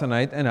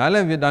volwassenheid en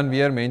hulle dan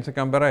weer mense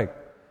kan bereik.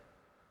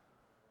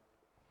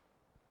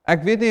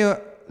 Ek weet nie,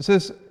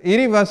 soos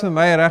hierdie was vir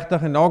my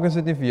regtig, en dalk is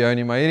dit nie vir jou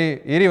nie, maar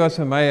hierdie was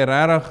vir my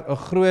regtig 'n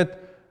groot,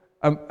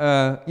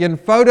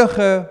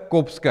 eenvoudige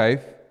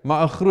kopskuif,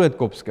 maar 'n groot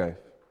kopskuif.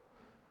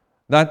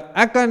 Dat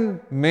ek kan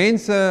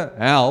mense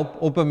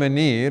help op 'n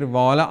manier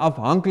waar hulle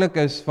afhanklik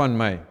is van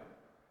my.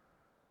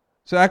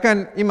 So ek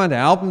kan iemand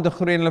help om te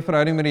groei in hulle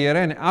verhouding met die Here,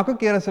 en elke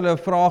keer as hulle 'n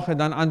vraag het,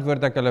 dan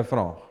antwoord ek hulle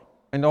vraag.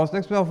 En daar's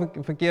niks wel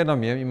verkeerd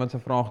daarmee om iemand se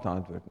vraag te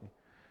antwoord nie.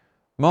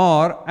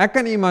 Maar ek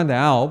kan iemand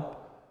help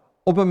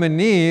op 'n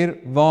manier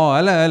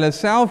waar hulle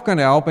self kan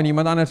help en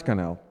iemand anders kan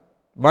help.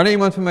 Wanneer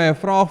iemand vir my 'n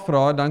vraag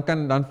vra,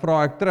 dan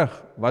vra ek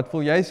terug, wat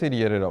voel jy sê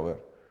die Here daaroor?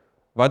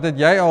 Wat het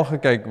jy al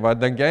gekyk? Wat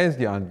dink jy is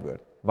die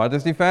antwoord? Wat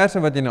is die verse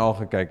wat jy nou al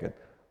gekyk het?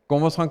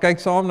 Kom ons gaan kyk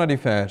saam na die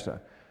verse.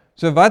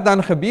 So wat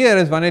dan gebeur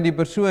is, wanneer die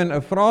persoon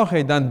 'n vraag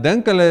het, dan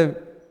dink hulle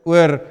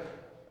oor,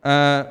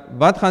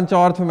 wat gaan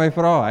Chart vir my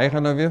vra? Hy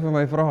gaan nou weer vir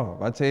my vra.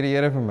 Wat sê die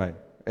Here vir my?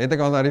 Het ek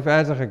al na die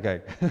verse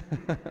gekyk?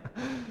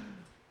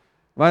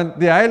 Want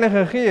die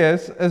Heilige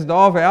Gees is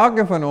daar vir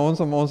elke van ons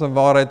om ons in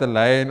waarheid te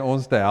lei en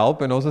ons te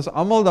help, en ons is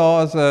almal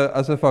daar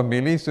as 'n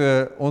familie, so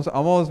ons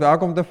almal is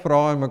welkom om te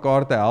vra en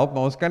mekaar te help,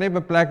 maar ons kan nie op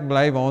 'n plek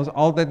bly waar ons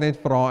altyd net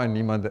vra en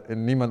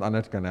niemand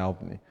anders kan help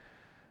nie.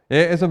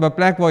 Jy is op 'n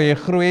plek waar jy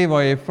groei,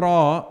 waar jy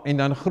vra, en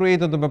dan groei jy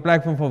tot op 'n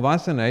plek van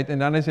volwassenheid, en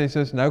dan is jy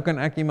soos, nou kan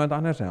ek iemand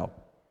anders help.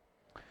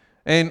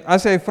 En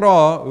as jy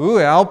vra, hoe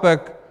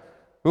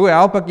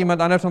help ek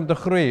iemand anders om te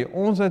groei?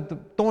 Ons het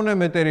tonne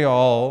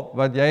materiaal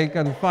wat jy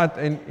kan vat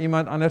en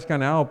iemand anders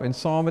kan help en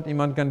saam met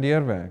iemand kan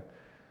deurwerk.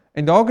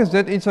 En dalk is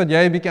dit iets wat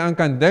jy 'n bietjie aan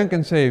kan dink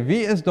en sê,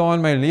 wie is daar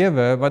in my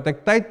lewe wat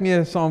ek tyd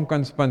mee saam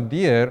kan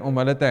spandeer om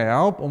hulle te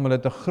help, om hulle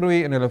te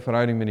groei in hulle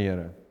verhouding met die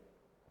Here?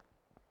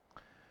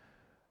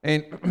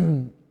 En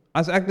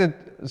as ek dit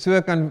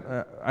so kan,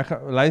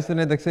 luister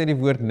net, ek sê die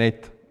woord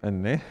net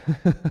in, né?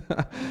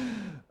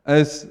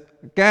 Is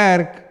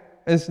kerk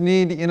is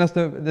nie die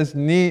enigste, dis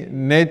nie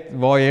net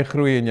waar jy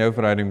groei in jou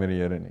verhouding met die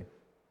Here nie.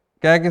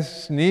 Kerk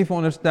is nie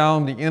veronderstel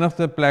om die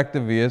enigste plek te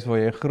wees waar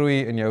jy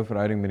groei in jou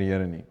verhouding met die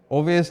Here nie.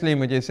 Obviously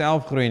moet jy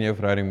self groei in jou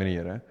verhouding met die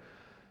Here.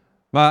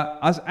 Maar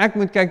as ek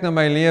moet kyk na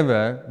my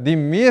lewe, die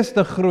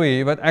meeste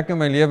groei wat ek in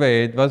my lewe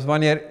het, was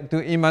wanneer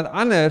toe iemand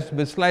anders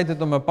besluit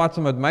het om 'n pad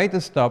saam met my te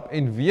stap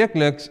en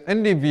weekliks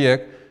in die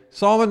week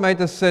saam met my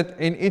te sit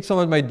en iets saam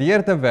met my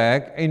deur te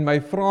werk en my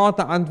vrae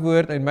te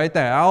antwoord en my te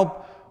help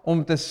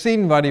om te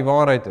sien wat die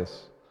waarheid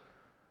is.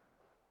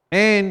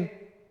 En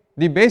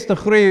die beste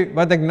groei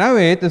wat ek nou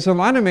het, is om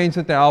ander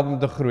mense te help om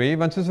te groei,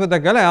 want soos wat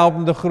ek hulle help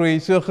om te groei,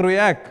 so groei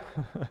ek.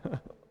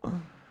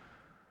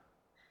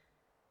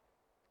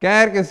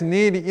 Kerk is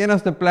nie die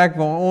enigste plek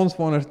waar ons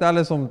veronderstel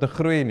is om te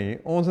groei nie.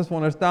 Ons is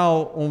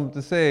veronderstel om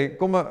te sê,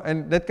 kom,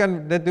 en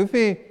dit hoef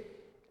nie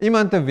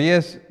iemand te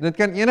wees, dit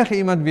kan enige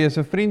iemand wees,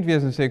 'n vriend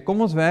wees en sê,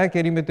 kom ons werk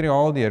hierdie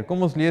materiaal deur,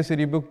 kom ons lees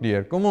hierdie boek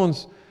deur, kom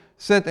ons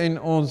sit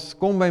en ons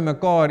kom by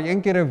mekaar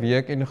een keer 'n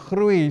week en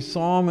groei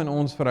saam in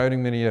ons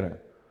verhouding met die Here.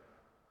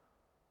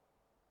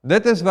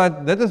 Dit is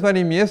wat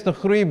die meeste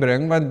groei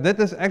bring, want dit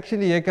is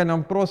actually, jy kan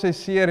dan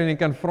prosesseer en jy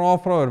kan vra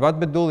oor, wat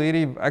bedoel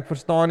hierdie, ek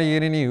verstaan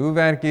hierdie nie, hoe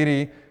werk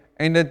hierdie,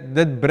 en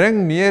dit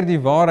bring meer die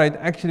waarheid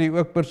actually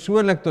ook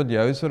persoonlik tot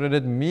jou, sodat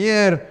dit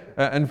meer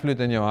 'n invloed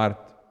in jou hart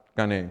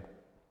kan hê.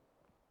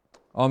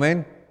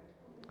 Amen.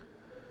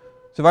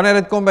 So wanneer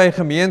dit kom by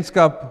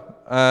gemeenskap,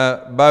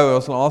 bou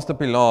as laaste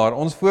pilaar.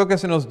 Ons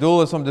fokus en ons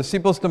doel is om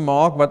disippels te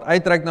maak wat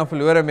uitreik na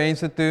verlore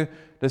mense toe,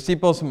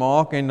 disippels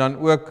maak en dan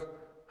ook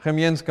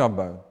gemeenskap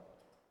bou.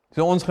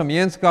 So ons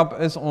gemeenskap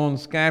is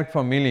ons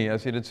kerkfamilie,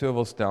 as jy dit so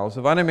wil stel.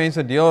 So wanneer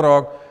mense deel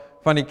raak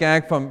van die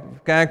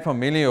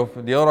kerkfamilie of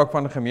deel raak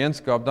van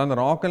gemeenskap, dan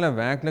raak hulle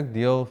werklik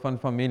deel van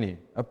familie.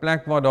 'n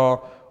Plek waar daar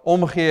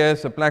omgee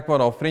is, 'n plek waar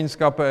daar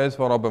vriendskappe is,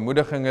 waar daar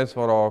bemoediging is,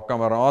 waar daar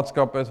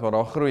kameraadskap is, waar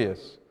daar groei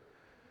is.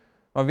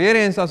 Maar weer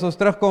eens, as ons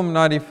terugkom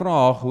na die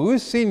vraag, hoe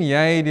sien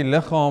jy die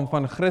liggaam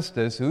van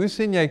Christus? Hoe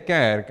sien jy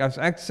kerk? As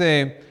ek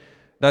sê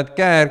dat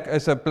kerk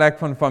is 'n plek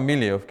van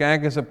familie, of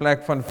kerk is 'n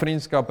plek van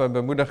vriendskap en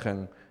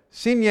bemoediging,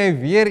 sien jy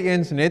weer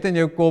eens net in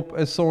jou kop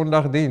 'n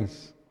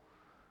Sondagdiens?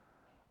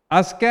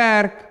 As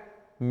kerk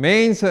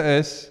mense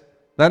is,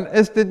 dan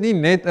is dit nie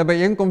net 'n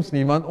byeenkoms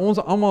nie, want ons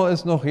almal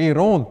is nog hier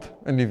rond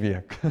in die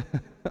week.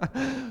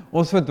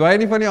 Ons verdwyn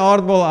nie van die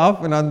aardbol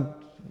af, en dan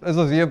is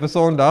ons hier op 'n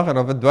Sondag, en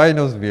dan verdwyn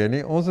ons weer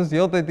nie. Ons is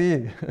heeltyd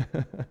hier.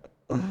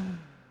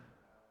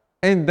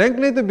 En dink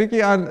net 'n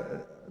bietjie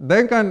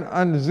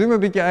aan zoom 'n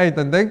bietjie uit,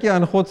 en dink jy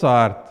aan God se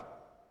hart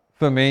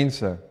vir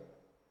mense.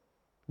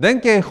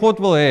 Dink jy God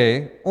wil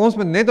hê, ons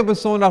moet net op 'n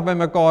Sondag by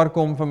mekaar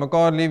kom, vir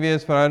mekaar lief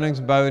wees, verhoudings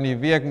bou, en die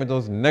week met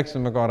ons niks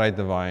met mekaar uit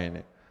te waai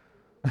nie.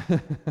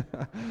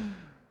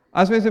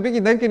 As mens 'n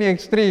bietjie dink in die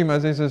ekstreem,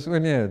 as jy sê, o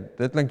nee,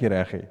 dit klink nie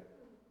reg nie.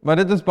 Maar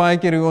dit is baie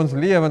keer hoe ons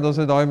leef, want ons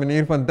het daai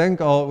manier van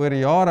dink al oor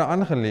jare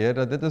aangeleer,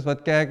 dat dit is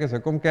wat kerk is.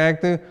 Ek kom kerk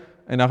toe,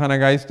 en dan gaan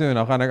ek huis toe, en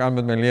dan gaan ek aan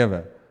met my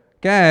lewe.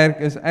 Kerk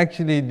is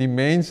actually die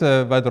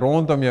mense wat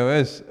rondom jou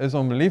is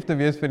om lief te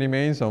wees vir die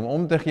mense,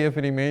 om te gee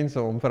vir die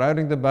mense, om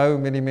verhouding te bou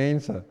met die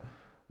mense.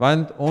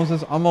 Want ons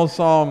is almal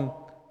saam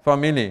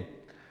familie.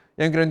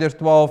 1 Korintiërs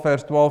 12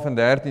 vers 12 en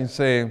 13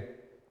 sê,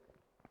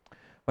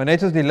 want net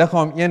soos die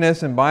liggaam een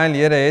is en baie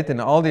lede het, en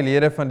al die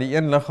lede van die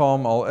een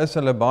liggaam, al is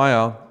hulle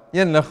baie,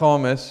 een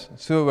liggaam is,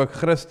 so ook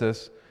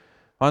Christus,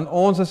 want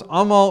ons is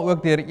almal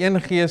ook deur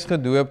een gees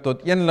gedoop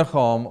tot een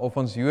liggaam, of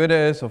ons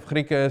Jode is, of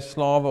Grieke is,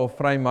 slawe of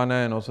vry manne,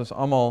 en ons is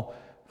almal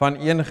van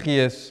een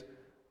gees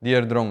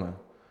deurdronge.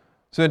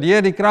 So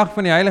deur die krag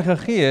van die Heilige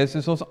Gees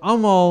is ons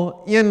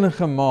almal een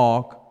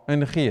gemaak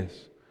in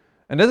gees.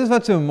 En dit is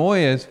wat so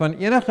mooi is, van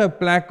enige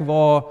plek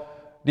waar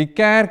die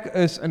kerk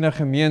is in 'n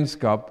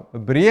gemeenskap,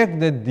 breek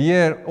dit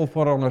deur, of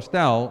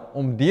veronderstel,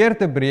 om deur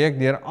te breek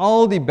deur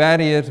al die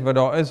barriers wat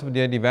daar is, wat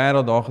deur die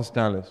wêreld daar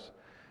gestel is.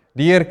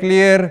 Deur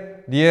kleur,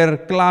 deur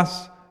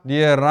klas,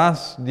 deur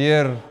ras,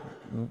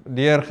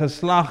 deur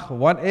geslag,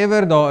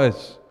 whatever daar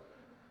is.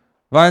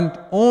 Want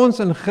ons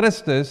in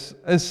Christus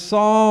is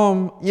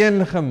saam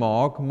een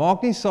gemaak,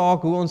 maak nie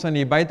saak hoe ons aan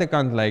die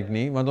buitekant lyk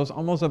nie, want ons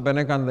almal se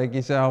binnekant lyk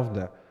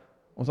dieselfde.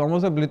 Ons almal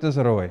se bloed is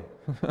rooi.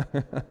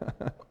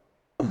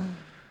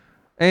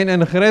 En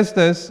in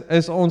Christus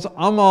is ons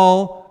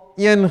almal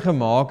een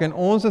gemaak en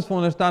ons is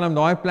veronderstel om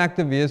daai plek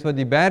te wees wat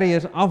die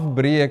barriers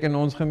afbreek in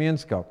ons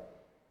gemeenskap.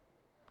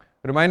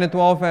 Romeine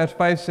 12 vers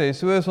 5 sê,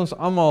 so is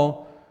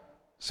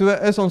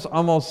ons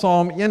almal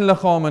saam een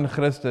liggaam in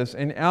Christus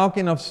en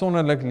elkeen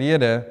afsonderlik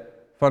lede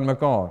van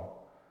mekaar.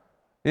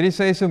 Hierdie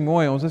sê so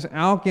mooi, ons is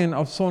elkeen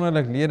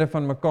afsonderlik lede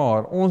van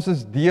mekaar. Ons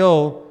is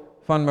deel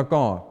van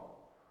mekaar.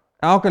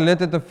 Elke lid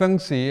het 'n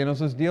funksie en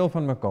ons is deel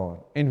van mekaar.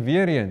 En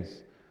weer eens,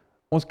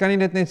 ons kan nie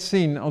dit net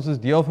sien, ons is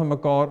deel van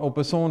mekaar op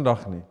 'n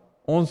Sondag nie.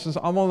 Ons is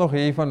almal nog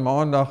hier van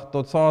Maandag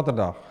tot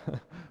Saterdag,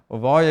 of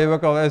waar jy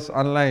ook al is,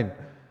 aanlyn.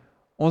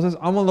 Ons is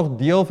almal nog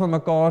deel van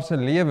mekaar se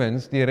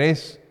lewens die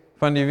res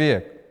van die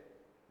week.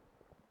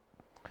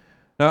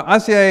 Nou,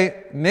 as jy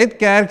net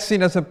kerk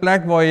sien as 'n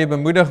plek waar jy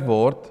bemoedig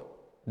word,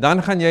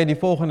 dan gaan jy die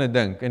volgende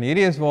dink, en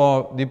hierdie is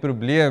waar die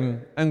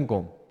probleem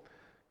inkom.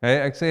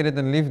 Ek sê dit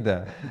in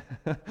liefde.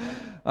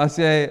 As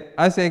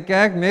jy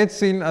kerk net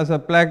sien as 'n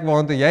plek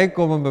waartoe jy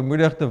kom om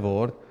bemoedig te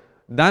word,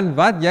 dan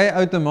wat jy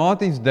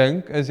outomaties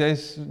dink, is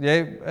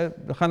jy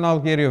gaan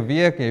al keer jou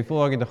week, jy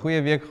voel ek het 'n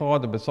goeie week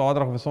gehad, op 'n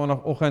Saterdag of 'n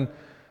Sondagoggend,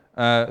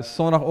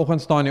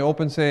 Sondagoggend staan jy op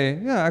en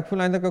sê, ja, ek voel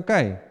eintlik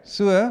okay.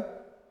 So,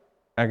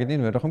 ek het nie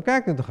nodig om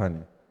kerk toe te gaan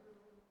nie.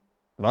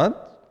 Want?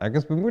 Ek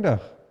is bemoedig.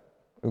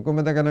 Hoekom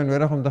het ek nou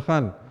nodig om te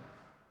gaan?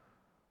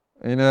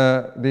 En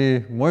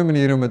die mooie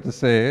manier om dit te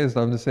sê, is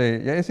om te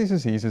sê, jy is nie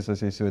soos Jesus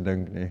as jy so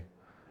dink nie.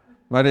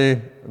 Maar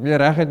die meer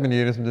reguit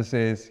manier is om te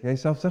sê, jy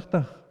is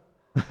selfsugtig.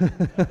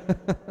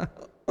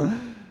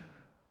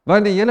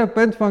 Want die hele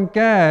punt van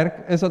kerk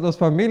is dat ons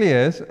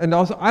familie is, en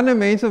daar's ander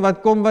mense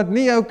wat kom wat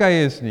nie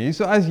okay is nie.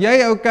 So as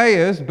jy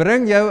okay is,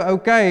 bring jou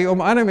okay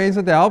om ander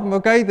mense te help om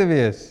okay te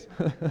wees.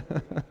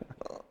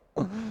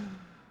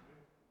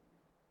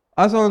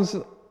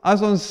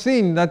 As ons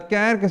sien dat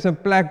kerk is 'n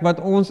plek wat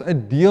ons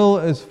 'n deel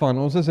is van,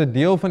 ons is 'n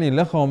deel van die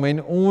liggaam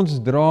en ons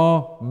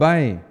dra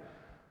by.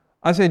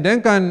 As jy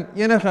dink aan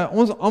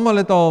ons almal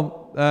het al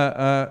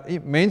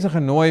mense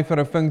genooi vir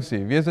 'n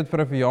funksie, wees dit vir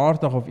 'n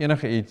verjaarsdag of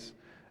enige iets,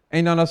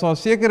 en dan is daar 'n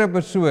sekere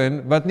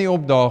persoon wat nie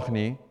opdaag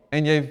nie,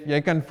 en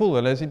jy kan voel,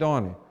 hulle is nie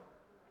daar nie.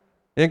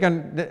 Jy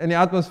kan, in die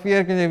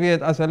atmosfeer kan jy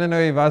weet, as hulle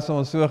nou hier was,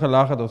 ons so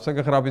gelag het, of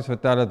sulke grappies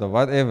vertel het, of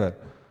whatever.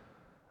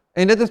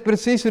 En dit is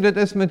presies hoe dit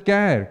is met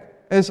kerk.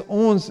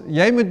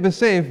 Jy moet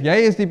besef, jy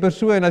is die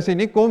persoon, as jy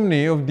nie kom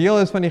nie, of deel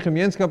is van die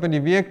gemeenskap in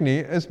die week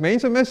nie, is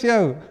mense mis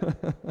jou.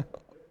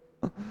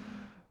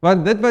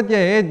 Want dit wat jy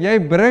het, jy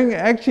bring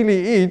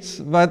actually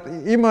iets, wat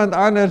iemand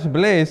anders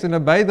bless, en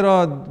 'n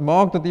bydra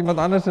maak tot iemand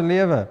anders se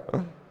lewe.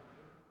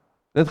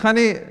 Dit gaan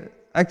nie,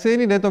 ek sê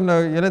nie dit om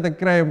nou julle te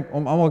kry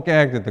om almal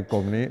kerk toe te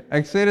kom nie,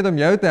 ek sê dit om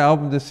jou te help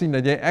om te sien,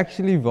 dat jy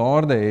actually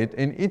waarde het,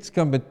 en iets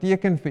kan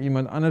beteken vir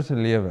iemand anders se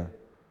lewe.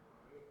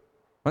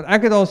 Want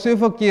ek het al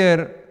soveel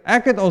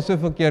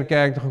keer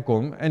kerk toe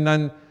gekom, en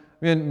dan,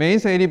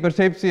 mense het die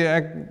persepsie,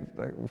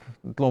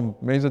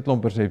 mense het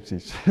klomp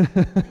persepsies.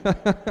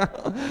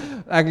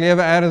 Ek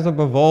lewe ergens op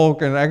 'n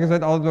wolk, en ek is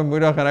net altyd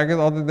bemoedig, en ek is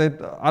altyd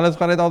net, alles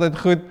gaan net altyd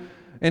goed,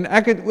 en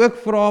ek het ook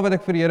vrae wat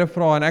ek vir die Here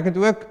vra, en ek het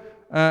ook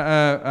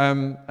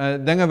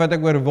dinge wat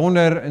ek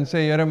oorwonder, en sê,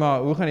 Here,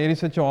 maar hoe gaan hierdie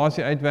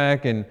situasie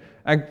uitwerk, en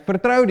ek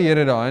vertrou die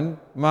Here daarin,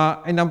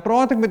 en dan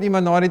praat ek met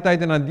iemand na die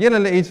tyd, en dan deel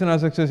hulle iets, en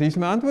as ek soos, hier is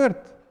my antwoord.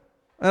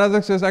 En as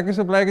ek soos, ek is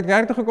so bly ek het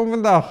kerk toe gekom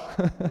vandag.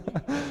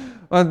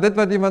 Want dit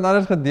wat iemand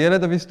anders gedeel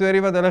het, of die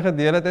storie wat hulle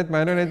gedeel het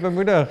my nou net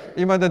bemoedig.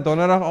 Iemand het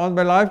donderdag aand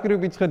by Life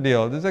Group iets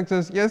gedeel. Dus ek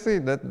soos,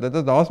 Jessie,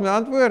 daar's my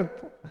antwoord.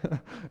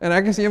 En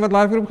ek is iemand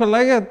Life Group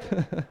gelei het.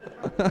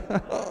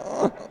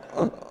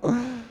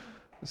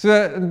 So,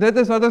 dit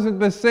is wat ons moet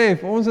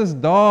besef. Ons is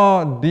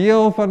daar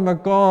deel van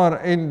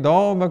mekaar, en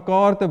daar om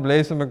mekaar te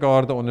bless en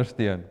mekaar te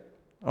ondersteun.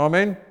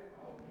 Amen.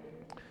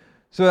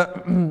 So,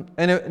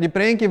 en die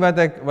prentjie wat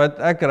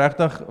ek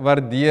regtig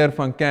waardeer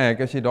van kerk,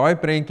 as jy daai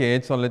prentjie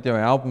het, sal dit jou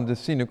help om te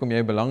sien hoekom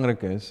jy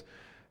belangrik is.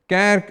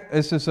 Kerk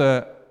is soos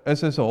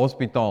 'n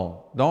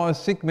hospitaal. Daar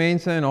is siek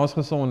mense en daar's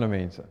gesonde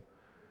mense.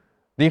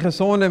 Die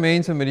gesonde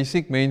mense moet die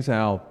siek mense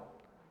help.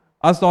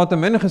 As daar te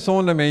min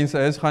gesonde mense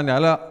is, gaan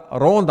hulle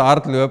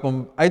rondhardloop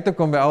om uit te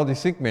kom by al die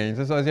siek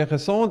mense. So as jy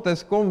gesond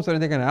is, kom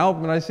sodat jy kan help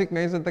met daai siek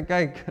mense te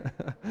kyk.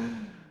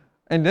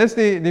 En dis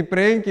die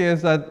prentjie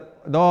is dat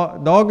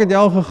daar het jy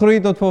al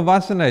gegroei tot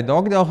volwassenheid.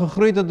 Daar het jy al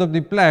gegroei tot op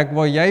die plek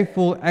waar jy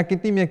voel, ek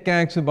het nie meer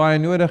kerk so baie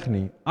nodig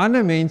nie.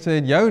 Ander mense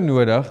het jou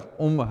nodig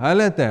om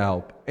hulle te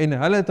help en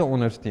hulle te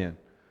ondersteun.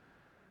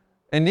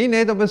 En nie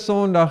net op 'n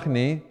Sondag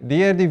nie,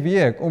 deur die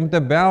week, om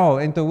te bel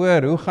en te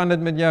hoor, hoe gaan dit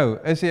met jou?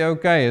 Is jy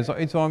okay? Is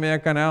daar iets waarmee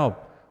ek kan help?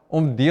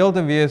 Om deel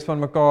te wees van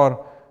mekaar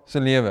se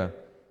lewe.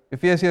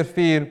 Efesiërs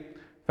 4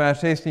 vers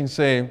 16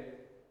 sê,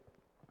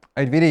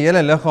 uit wie die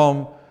hele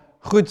liggaam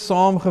goed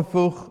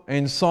saamgevoeg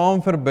en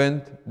saam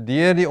verbind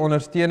deur die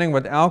ondersteuning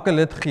wat elke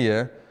lid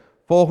gee,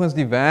 volgens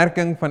die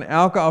werking van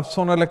elke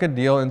afsonderlike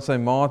deel in sy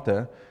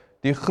mate,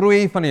 die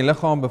groei van die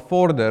liggaam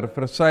bevorder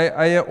vir sy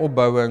eie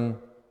opbouing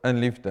in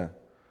liefde.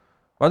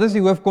 Wat is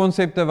die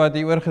hoofkonsepte wat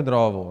hier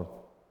oorgedra word?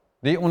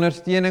 Die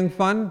ondersteuning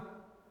van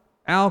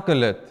elke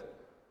lid.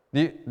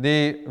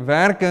 die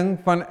werking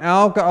van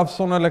elke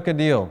afsonderlike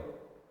deel.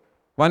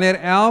 Wanneer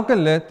elke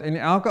lid en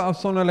elke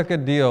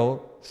afsonderlike deel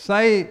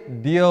sy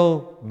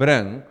deel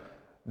bring,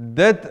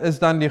 dit is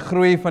dan die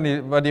groei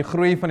wat die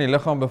groei van die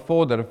liggaam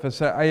bevorder vir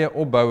sy eie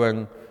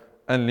opbouing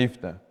in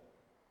liefde.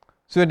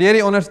 So deur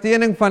die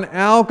ondersteuning van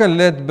elke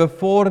lid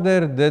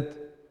bevorder dit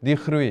die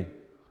groei.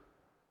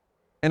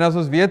 En as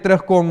ons weer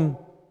terugkom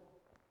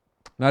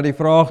na die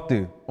vraag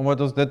toe,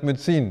 omdat ons dit moet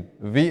sien,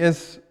 wie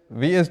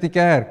is die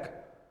kerk?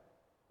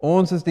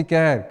 Ons is die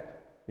kerk.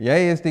 Jy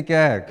is die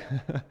kerk.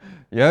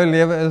 Jou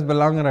lewe is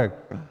belangrik.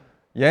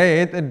 Jy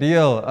het 'n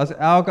deel. As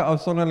elke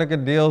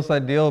afsonderlike deel sy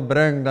deel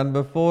bring, dan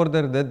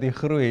bevorder dit die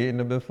groei en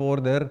dit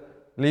bevorder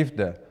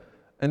liefde.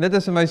 En dit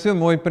is vir my so 'n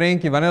mooi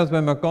prentjie, wanneer ons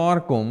by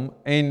mekaar kom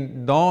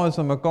en daar is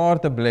om mekaar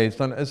te bless,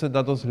 dan is dit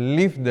dat ons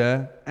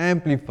liefde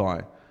amplify.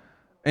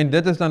 En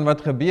dit is dan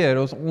wat gebeur,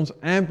 ons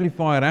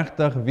amplify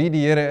regtig wie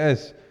die Here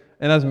is.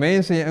 En as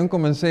mense hier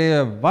inkom en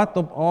sê, wat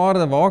op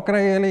aarde, waar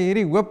kry julle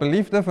hierdie hoop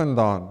liefde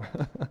vandaan?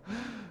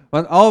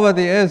 Want al wat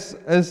hy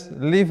is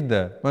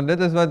liefde, want dit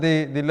is wat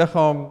die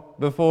liggaam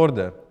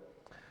bevorder.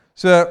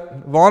 So,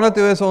 waarna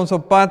toe is ons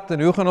op pad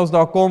en hoe gaan ons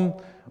daar kom?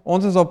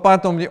 Ons is op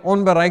pad om die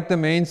onbereikte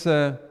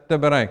mense te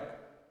bereik.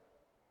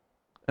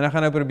 En ek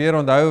gaan nou probeer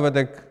onthou wat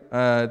ek,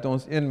 toe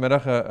ons een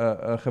middag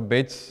 'n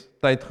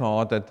gebedstyd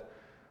gehad het,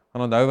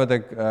 gaan onthou wat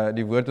ek,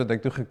 die woord wat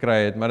ek toe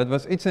gekry het, maar dit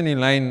was iets in die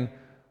lyn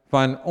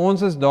van,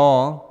 ons is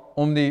daar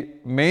om die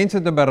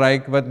mense te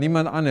bereik wat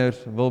niemand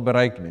anders wil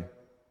bereik nie.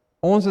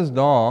 Ons is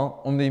daar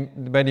om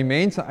by die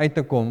mense uit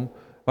te kom,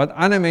 wat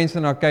ander mense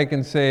na kyk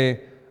en sê,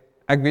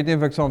 ek weet nie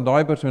of ek saam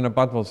daai persoon 'n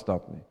pad wil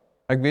stap nie.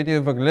 Ek weet nie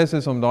of ek lus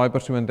is om daai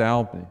persoon te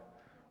help nie.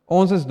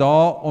 Ons is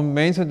daar om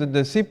mense te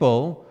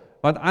disipel,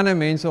 wat ander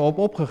mense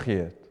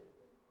opgegee het.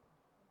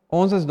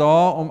 Ons is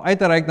daar om uit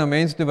te reik na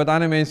mense toe, wat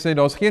ander mense sê,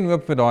 daar's geen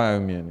hoop vir daai ou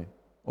mee nie,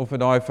 of vir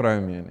daai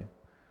vrou mee nie.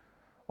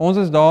 Ons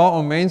is daar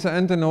om mense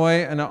in te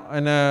nooi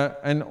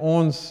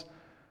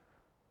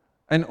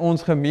in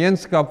ons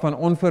gemeenskap van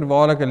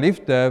onvoorwaardelike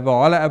liefde,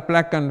 waar hulle 'n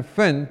plek kan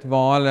vind,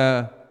 waar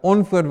hulle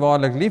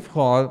onvoorwaardelik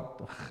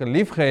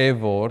liefgehê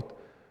word,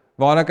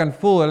 waar hulle kan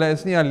voel, hulle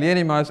is nie alleen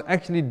nie, maar is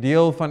actually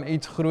deel van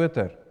iets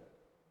groter.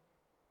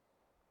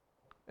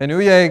 En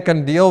hoe jy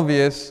kan deel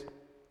wees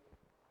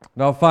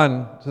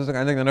daarvan, soos ek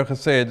eintlik nou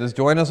gesê het, is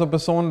join ons op 'n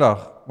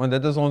Sondag, want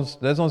dit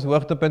is ons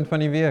hoogtepunt van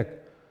die week.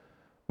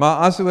 Maar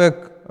as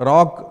ook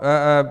raak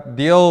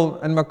deel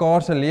in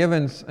mekaar se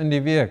lewens in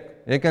die week.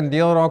 Jy kan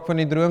deel raak van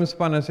die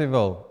droomspan as jy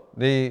wil.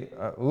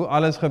 Hoe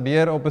alles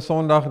gebeur op 'n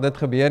Sondag, dit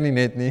gebeur nie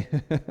net nie.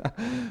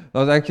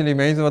 Daar's actually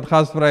mense wat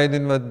gasvry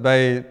doen, wat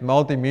by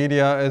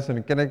multimedia is,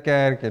 en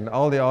kinderkerk, en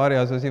al die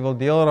areas. As jy wil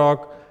deel raak,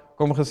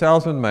 kom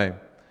gesels met my.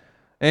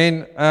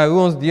 En hoe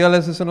ons deel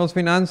is in ons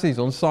finansies.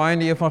 Ons saai in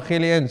die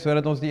evangelie in,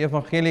 sodat ons die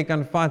evangelie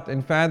kan vat,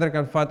 en verder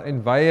kan vat,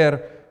 en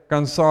weier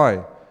kan saai.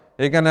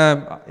 Jy kan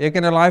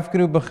 'n life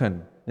group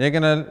begin. Jy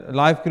kan 'n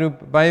life group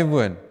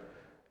bywoon.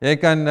 Jy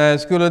kan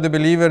School of the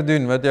Believer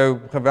doen, wat jou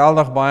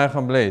geweldig baie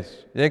gaan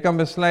bless. Jy kan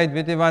besluit,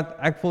 weet jy wat,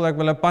 ek voel ek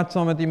wil 'n pad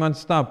saam met iemand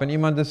stap, en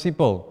iemand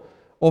disipel.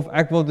 Of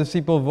ek wil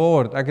disipel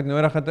word, ek het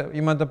nodig dat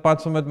iemand 'n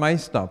pad saam met my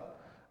stap.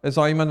 Is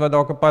daar iemand wat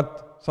dalk 'n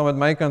pad saam met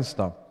my kan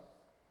stap?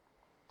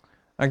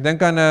 Ek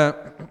dink aan,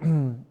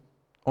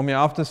 om jy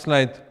af te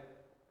sluit,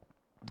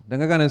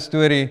 dink ek aan 'n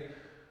storie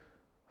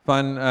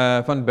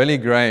van Billy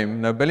Graham.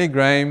 Nou Billy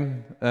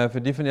Graham,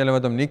 vir die van julle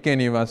wat hom nie ken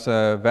nie, was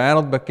 'n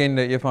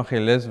wêreldbekende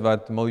evangelis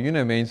wat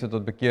miljoene mense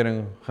tot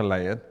bekering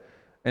gelei het.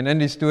 En in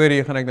die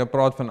storie gaan ek nou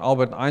praat van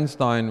Albert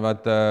Einstein,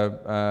 wat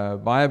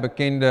baie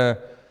bekende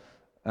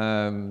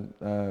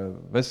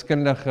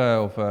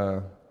wiskundige of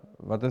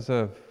wat is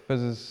 'n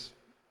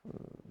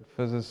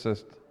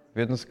physicist,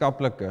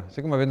 wetenskaplike,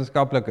 seker maar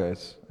wetenskaplike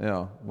is.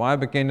 Ja, baie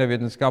bekende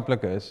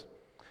wetenskaplike is.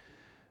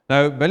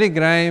 Nou, Billy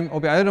Graham,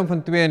 op die ouderdom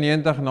van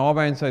 92, naby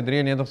aan sy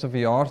 93ste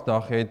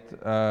verjaarsdag,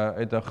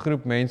 het 'n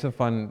groep mense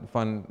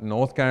van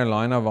North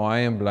Carolina, waar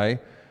hy in bly,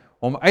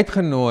 hom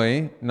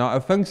uitgenooi na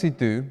 'n funksie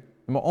toe,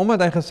 maar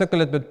omdat hy gesukkel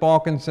het met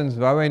Parkinsons,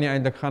 wou hy nie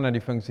eintlik gaan na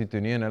die funksie toe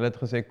nie, en hulle het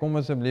gesê, kom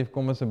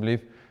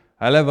asseblief,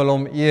 hulle wil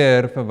hom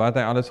eer vir wat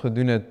hy alles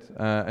gedoen het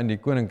in die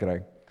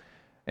koninkryk.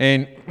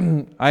 En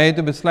hy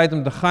het besluit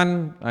om te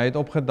gaan, hy het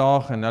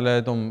opgedaag, en hulle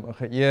het hom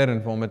geëer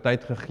en vir hom 'n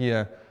tyd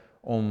gegee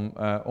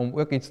om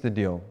ook iets te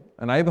deel.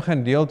 En hy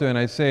begin deel toe en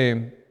hy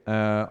sê,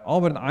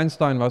 Albert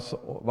Einstein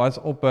was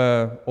op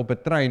 'n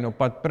trein op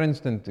pad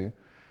Princeton toe.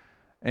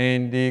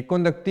 En die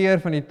kondukteur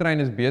van die trein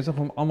is besig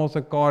om almal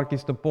se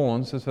kaartjies te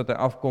pons, soos wat hy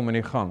afkom in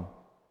die gang.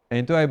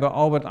 En toe hy by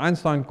Albert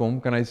Einstein kom,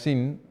 kan hy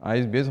sien, hy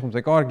is besig om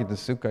sy kaartjie te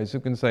soek. Hy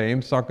soek in sy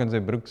hemsak en sy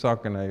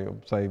broeksak, en hy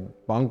op sy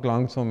bank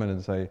langs hom, en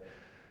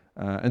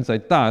in sy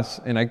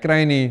tas, en hy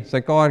kry nie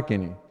sy kaartjie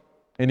nie.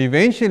 En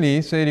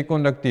eventually sê die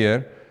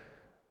kondukteur,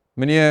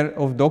 meneer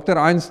of Dr.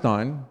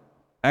 Einstein,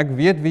 ek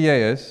weet wie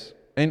jy is,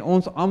 en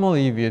ons almal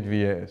hier weet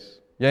wie jy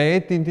is. Jy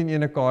het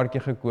 10-10-1 'n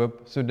kaartjie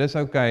gekoop, so dis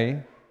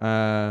okay.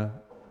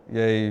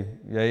 Jy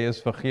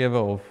is vergewe,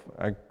 of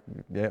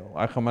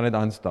ek gaan maar net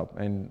aanstap.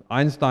 En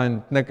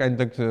Einstein knik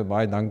eintlik so,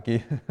 baie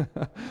dankie.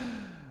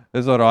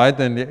 Dis alright,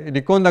 en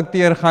die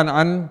kondukteur gaan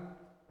aan,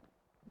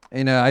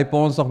 en hy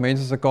pons nog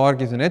mense se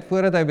kaartjies, en net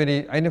voordat hy by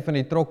die einde van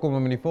die trok kom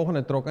om in die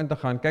volgende trok in te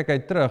gaan, kyk hy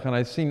terug, en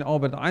hy sien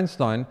Albert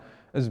Einstein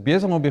is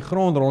besig om op die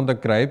grond rond te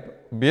kruip,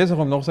 besig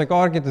om nog sy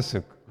kaartjie te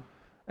soek.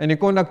 En die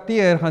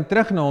kondukteur gaan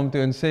terug na hom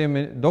toe en sê,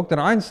 Dr.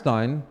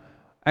 Einstein,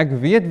 ek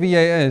weet wie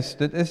jy is,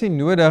 dit is nie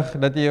nodig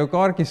dat jy jou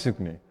kaartjie soek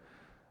nie.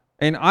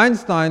 En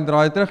Einstein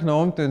draai terug na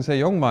hom toe en sê,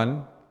 jong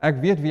man, ek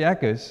weet wie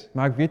ek is,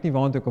 maar ek weet nie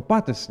waant ek op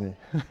pad is nie.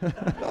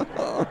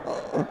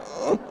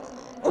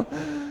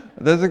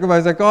 Dis ek op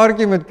sy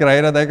kaartjie moet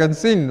kry, dat hy kan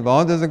sien,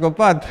 waant is ek op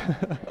pad.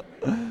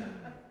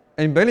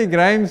 En Billy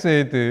Graham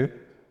sê toe,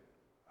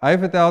 hy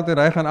vertel toe,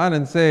 hy gaan aan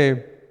en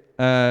sê,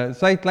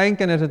 sy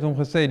kleinkinders het hom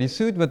gesê, die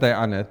suit wat hy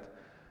aan het,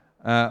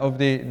 of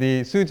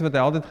die suits wat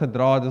hy altyd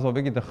gedra het, is al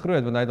bietjie te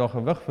groot, want hy het al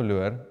gewig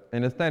verloor,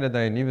 en dit is tyd dat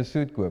hy 'n nuwe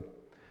suit koop.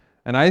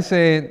 En hy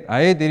sê,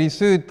 hy het hierdie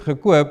suit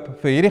gekoop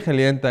vir hierdie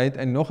geleentheid,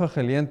 en nog 'n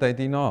geleentheid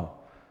hierna.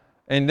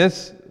 En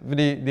dis,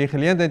 die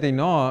geleentheid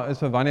hierna, is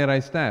vir wanneer hy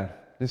sterf.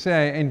 Dus sê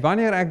hy, en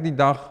wanneer ek die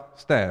dag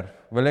sterf,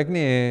 wil ek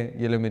nie hê,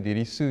 julle moet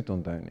hierdie suit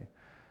onthou nie.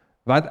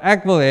 Wat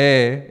ek wil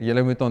hê,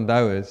 julle moet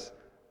onthou is,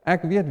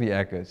 ek weet wie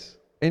ek is,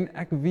 en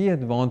ek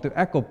weet waartoe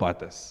ek op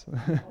pad is.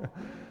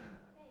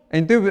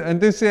 En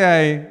toe sê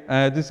hy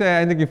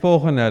eintlik die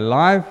volgende,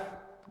 life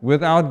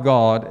without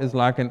God is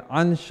like an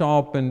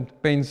unsharpened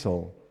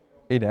pencil.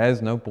 It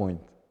has no point.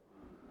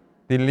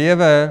 Die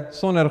lewe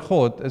sonder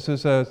God is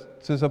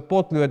soos 'n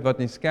potlood wat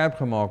nie skerp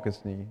gemaak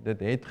is nie. Dit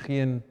het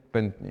geen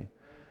punt nie.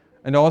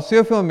 En daar is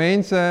soveel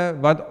mense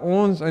wat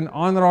ons in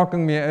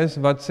aanraking mee is,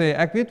 wat sê,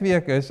 ek weet wie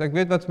ek is, ek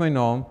weet wat is my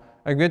naam,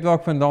 ek weet waar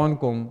ek vandaan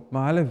kom,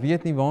 maar hulle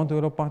weet nie waartoe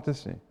hulle op pad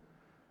is nie.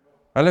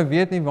 Hulle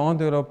weet nie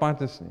waartoe hulle op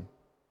pad is nie.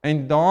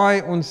 En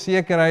daai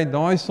onsekerheid,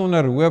 daai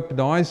sonder hoop,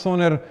 daai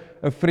sonder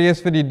 'n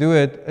vrees vir die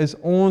dood,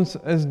 ons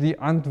is die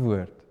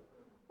antwoord.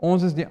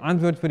 Ons is die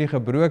antwoord vir die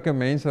gebroke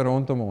mense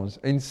rondom ons.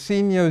 En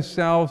sien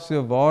jouself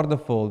so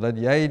waardevol, dat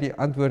jy die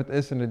antwoord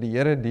is, en dat die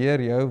Here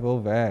deur jou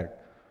wil werk.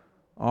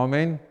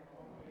 Amen.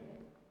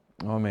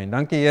 Amen.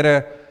 Dankie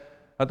Here,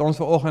 dat ons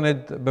vanoggend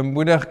net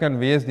bemoedig kan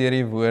wees deur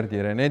die woord,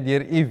 Here, net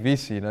deur u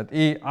visie, dat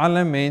u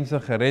alle mense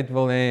gered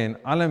wil hê, en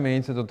alle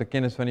mense tot 'n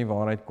kennis van die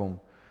waarheid kom.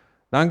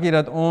 Dankie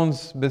dat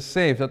ons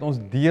besef, dat ons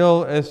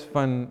deel is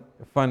van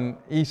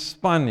u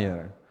span,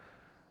 Here.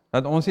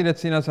 Dat ons nie dit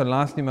sien as 'n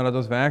las nie, maar dat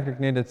ons werklik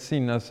net dit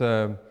sien as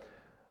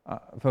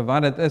vir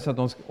wat dit is, dat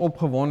ons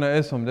opgewonde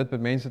is om dit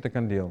met mense te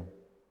kan deel.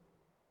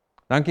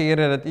 Dankie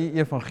Here dat u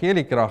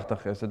evangelie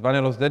kragtig is, dat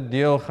wanneer ons dit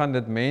deel, gaan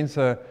dit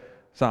mense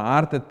se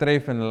harte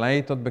tref en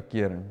lei tot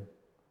bekering.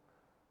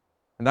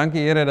 En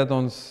dankie Here dat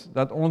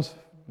ons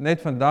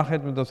net vandag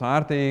het met ons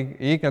harte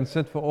hier kan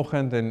sit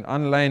vanoggend en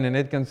aanlyn en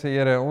net kan sê,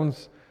 Here,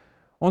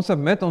 ons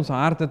submit ons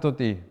harte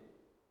tot u.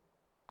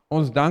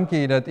 Ons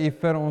dankie dat u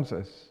vir ons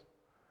is.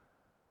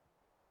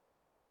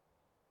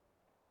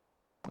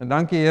 En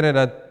dankie Here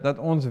dat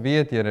ons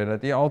weet, Here,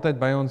 dat u altyd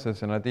by ons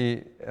is en dat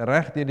u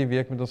reg deur die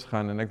week met ons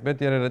gaan. En ek bid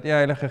Here dat u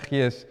Heilige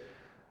Gees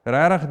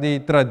regtig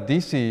die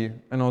tradisie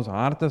in ons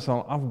harte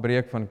sal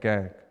afbreek van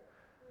kerk.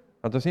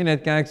 Dat ons nie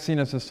net kerk sien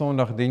as 'n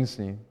Sondagdiens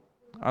nie,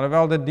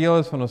 alhoewel dit deel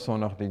is van ons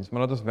Sondagdiens,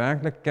 maar dat ons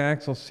werklik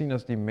kerk sal sien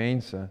as die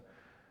mense,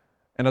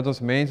 en dat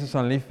ons mense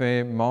sal lief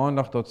hê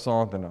Maandag tot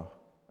Saterdag,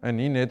 en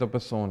nie net op 'n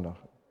Sondag.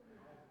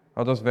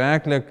 Dat ons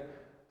werklik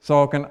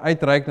sal kan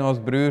uitreik na ons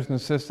broers en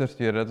susters,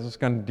 dat ons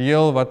kan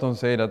deel wat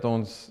ons sê, dat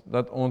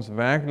ons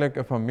werklik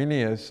 'n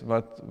familie is,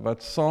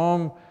 wat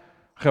saam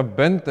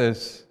gebind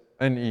is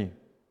in u.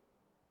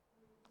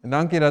 En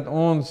dankie dat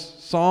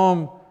ons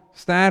saam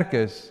sterk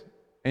is,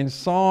 en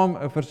saam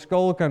 'n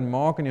verskil kan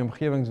maak in die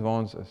omgewings waar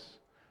ons is.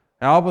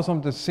 Help ons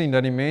om te sien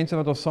dat die mense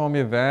wat ons saam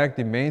mee werk,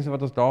 die mense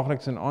wat ons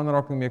daagliks in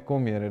aanraking mee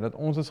kom, Here, dat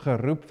ons is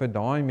geroep vir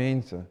daai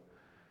mense.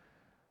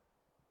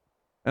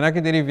 En ek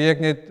het hierdie week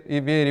net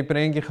weer hierdie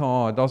prentjie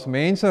gehad, daar's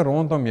mense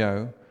rondom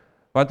jou,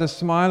 wat 'n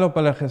smile op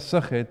hulle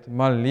gesig het,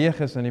 maar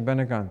leeg is aan die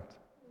binnekant.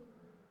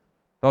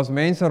 Daar's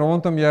mense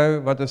rondom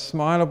jou, wat 'n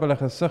smile op hulle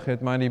gesig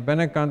het, maar aan die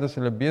binnekant is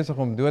hulle besig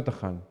om dood te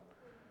gaan.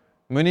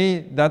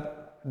 Moenie dat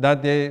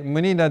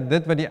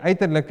dit wat die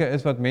uiterlike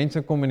is, wat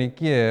mense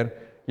kommunikeer,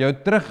 jou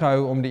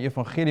terughou om die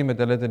evangelie met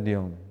hulle te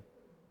deel.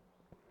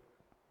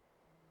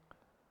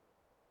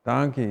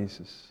 Dankie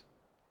Jesus.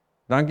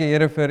 Dankie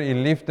Here vir u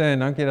liefde, en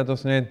dankie dat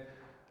ons net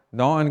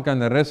daarin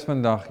kan rus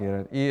vandag,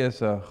 Here. U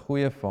is 'n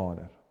goeie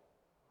Vader.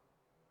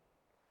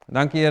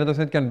 Dankie Here dat ons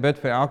net kan bid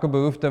vir elke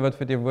behoefte wat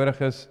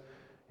verteenwoordig is,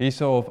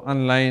 hierso of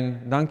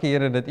aanlyn. Dankie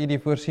Here dat u die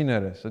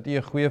voorsiener is, dat u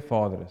 'n goeie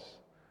Vader is.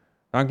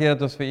 Dankie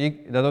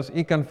dat ons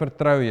u kan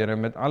vertrou, Here,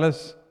 met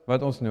alles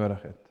wat ons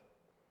nodig het.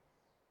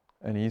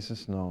 In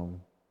Jesus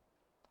naam.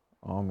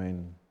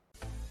 Amen.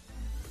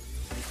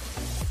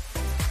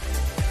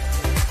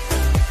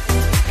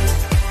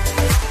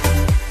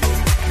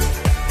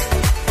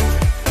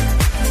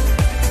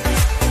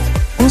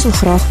 Ons wil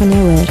graag van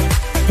jou hoor.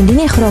 Indien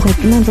jy graag met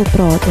iemand wil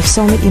praat of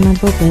saam met iemand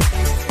wil bid,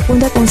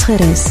 kontak ons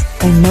gerus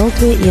by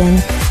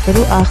 021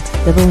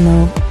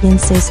 8800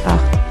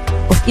 168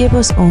 of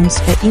e-pos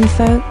ons by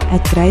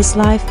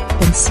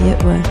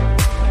info@gracelife.co.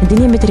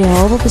 Indien jy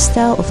materiaal wil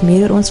bestel of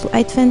meer oor ons wil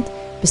uitvind,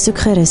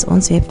 besoek gerus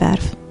ons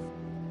webwerf.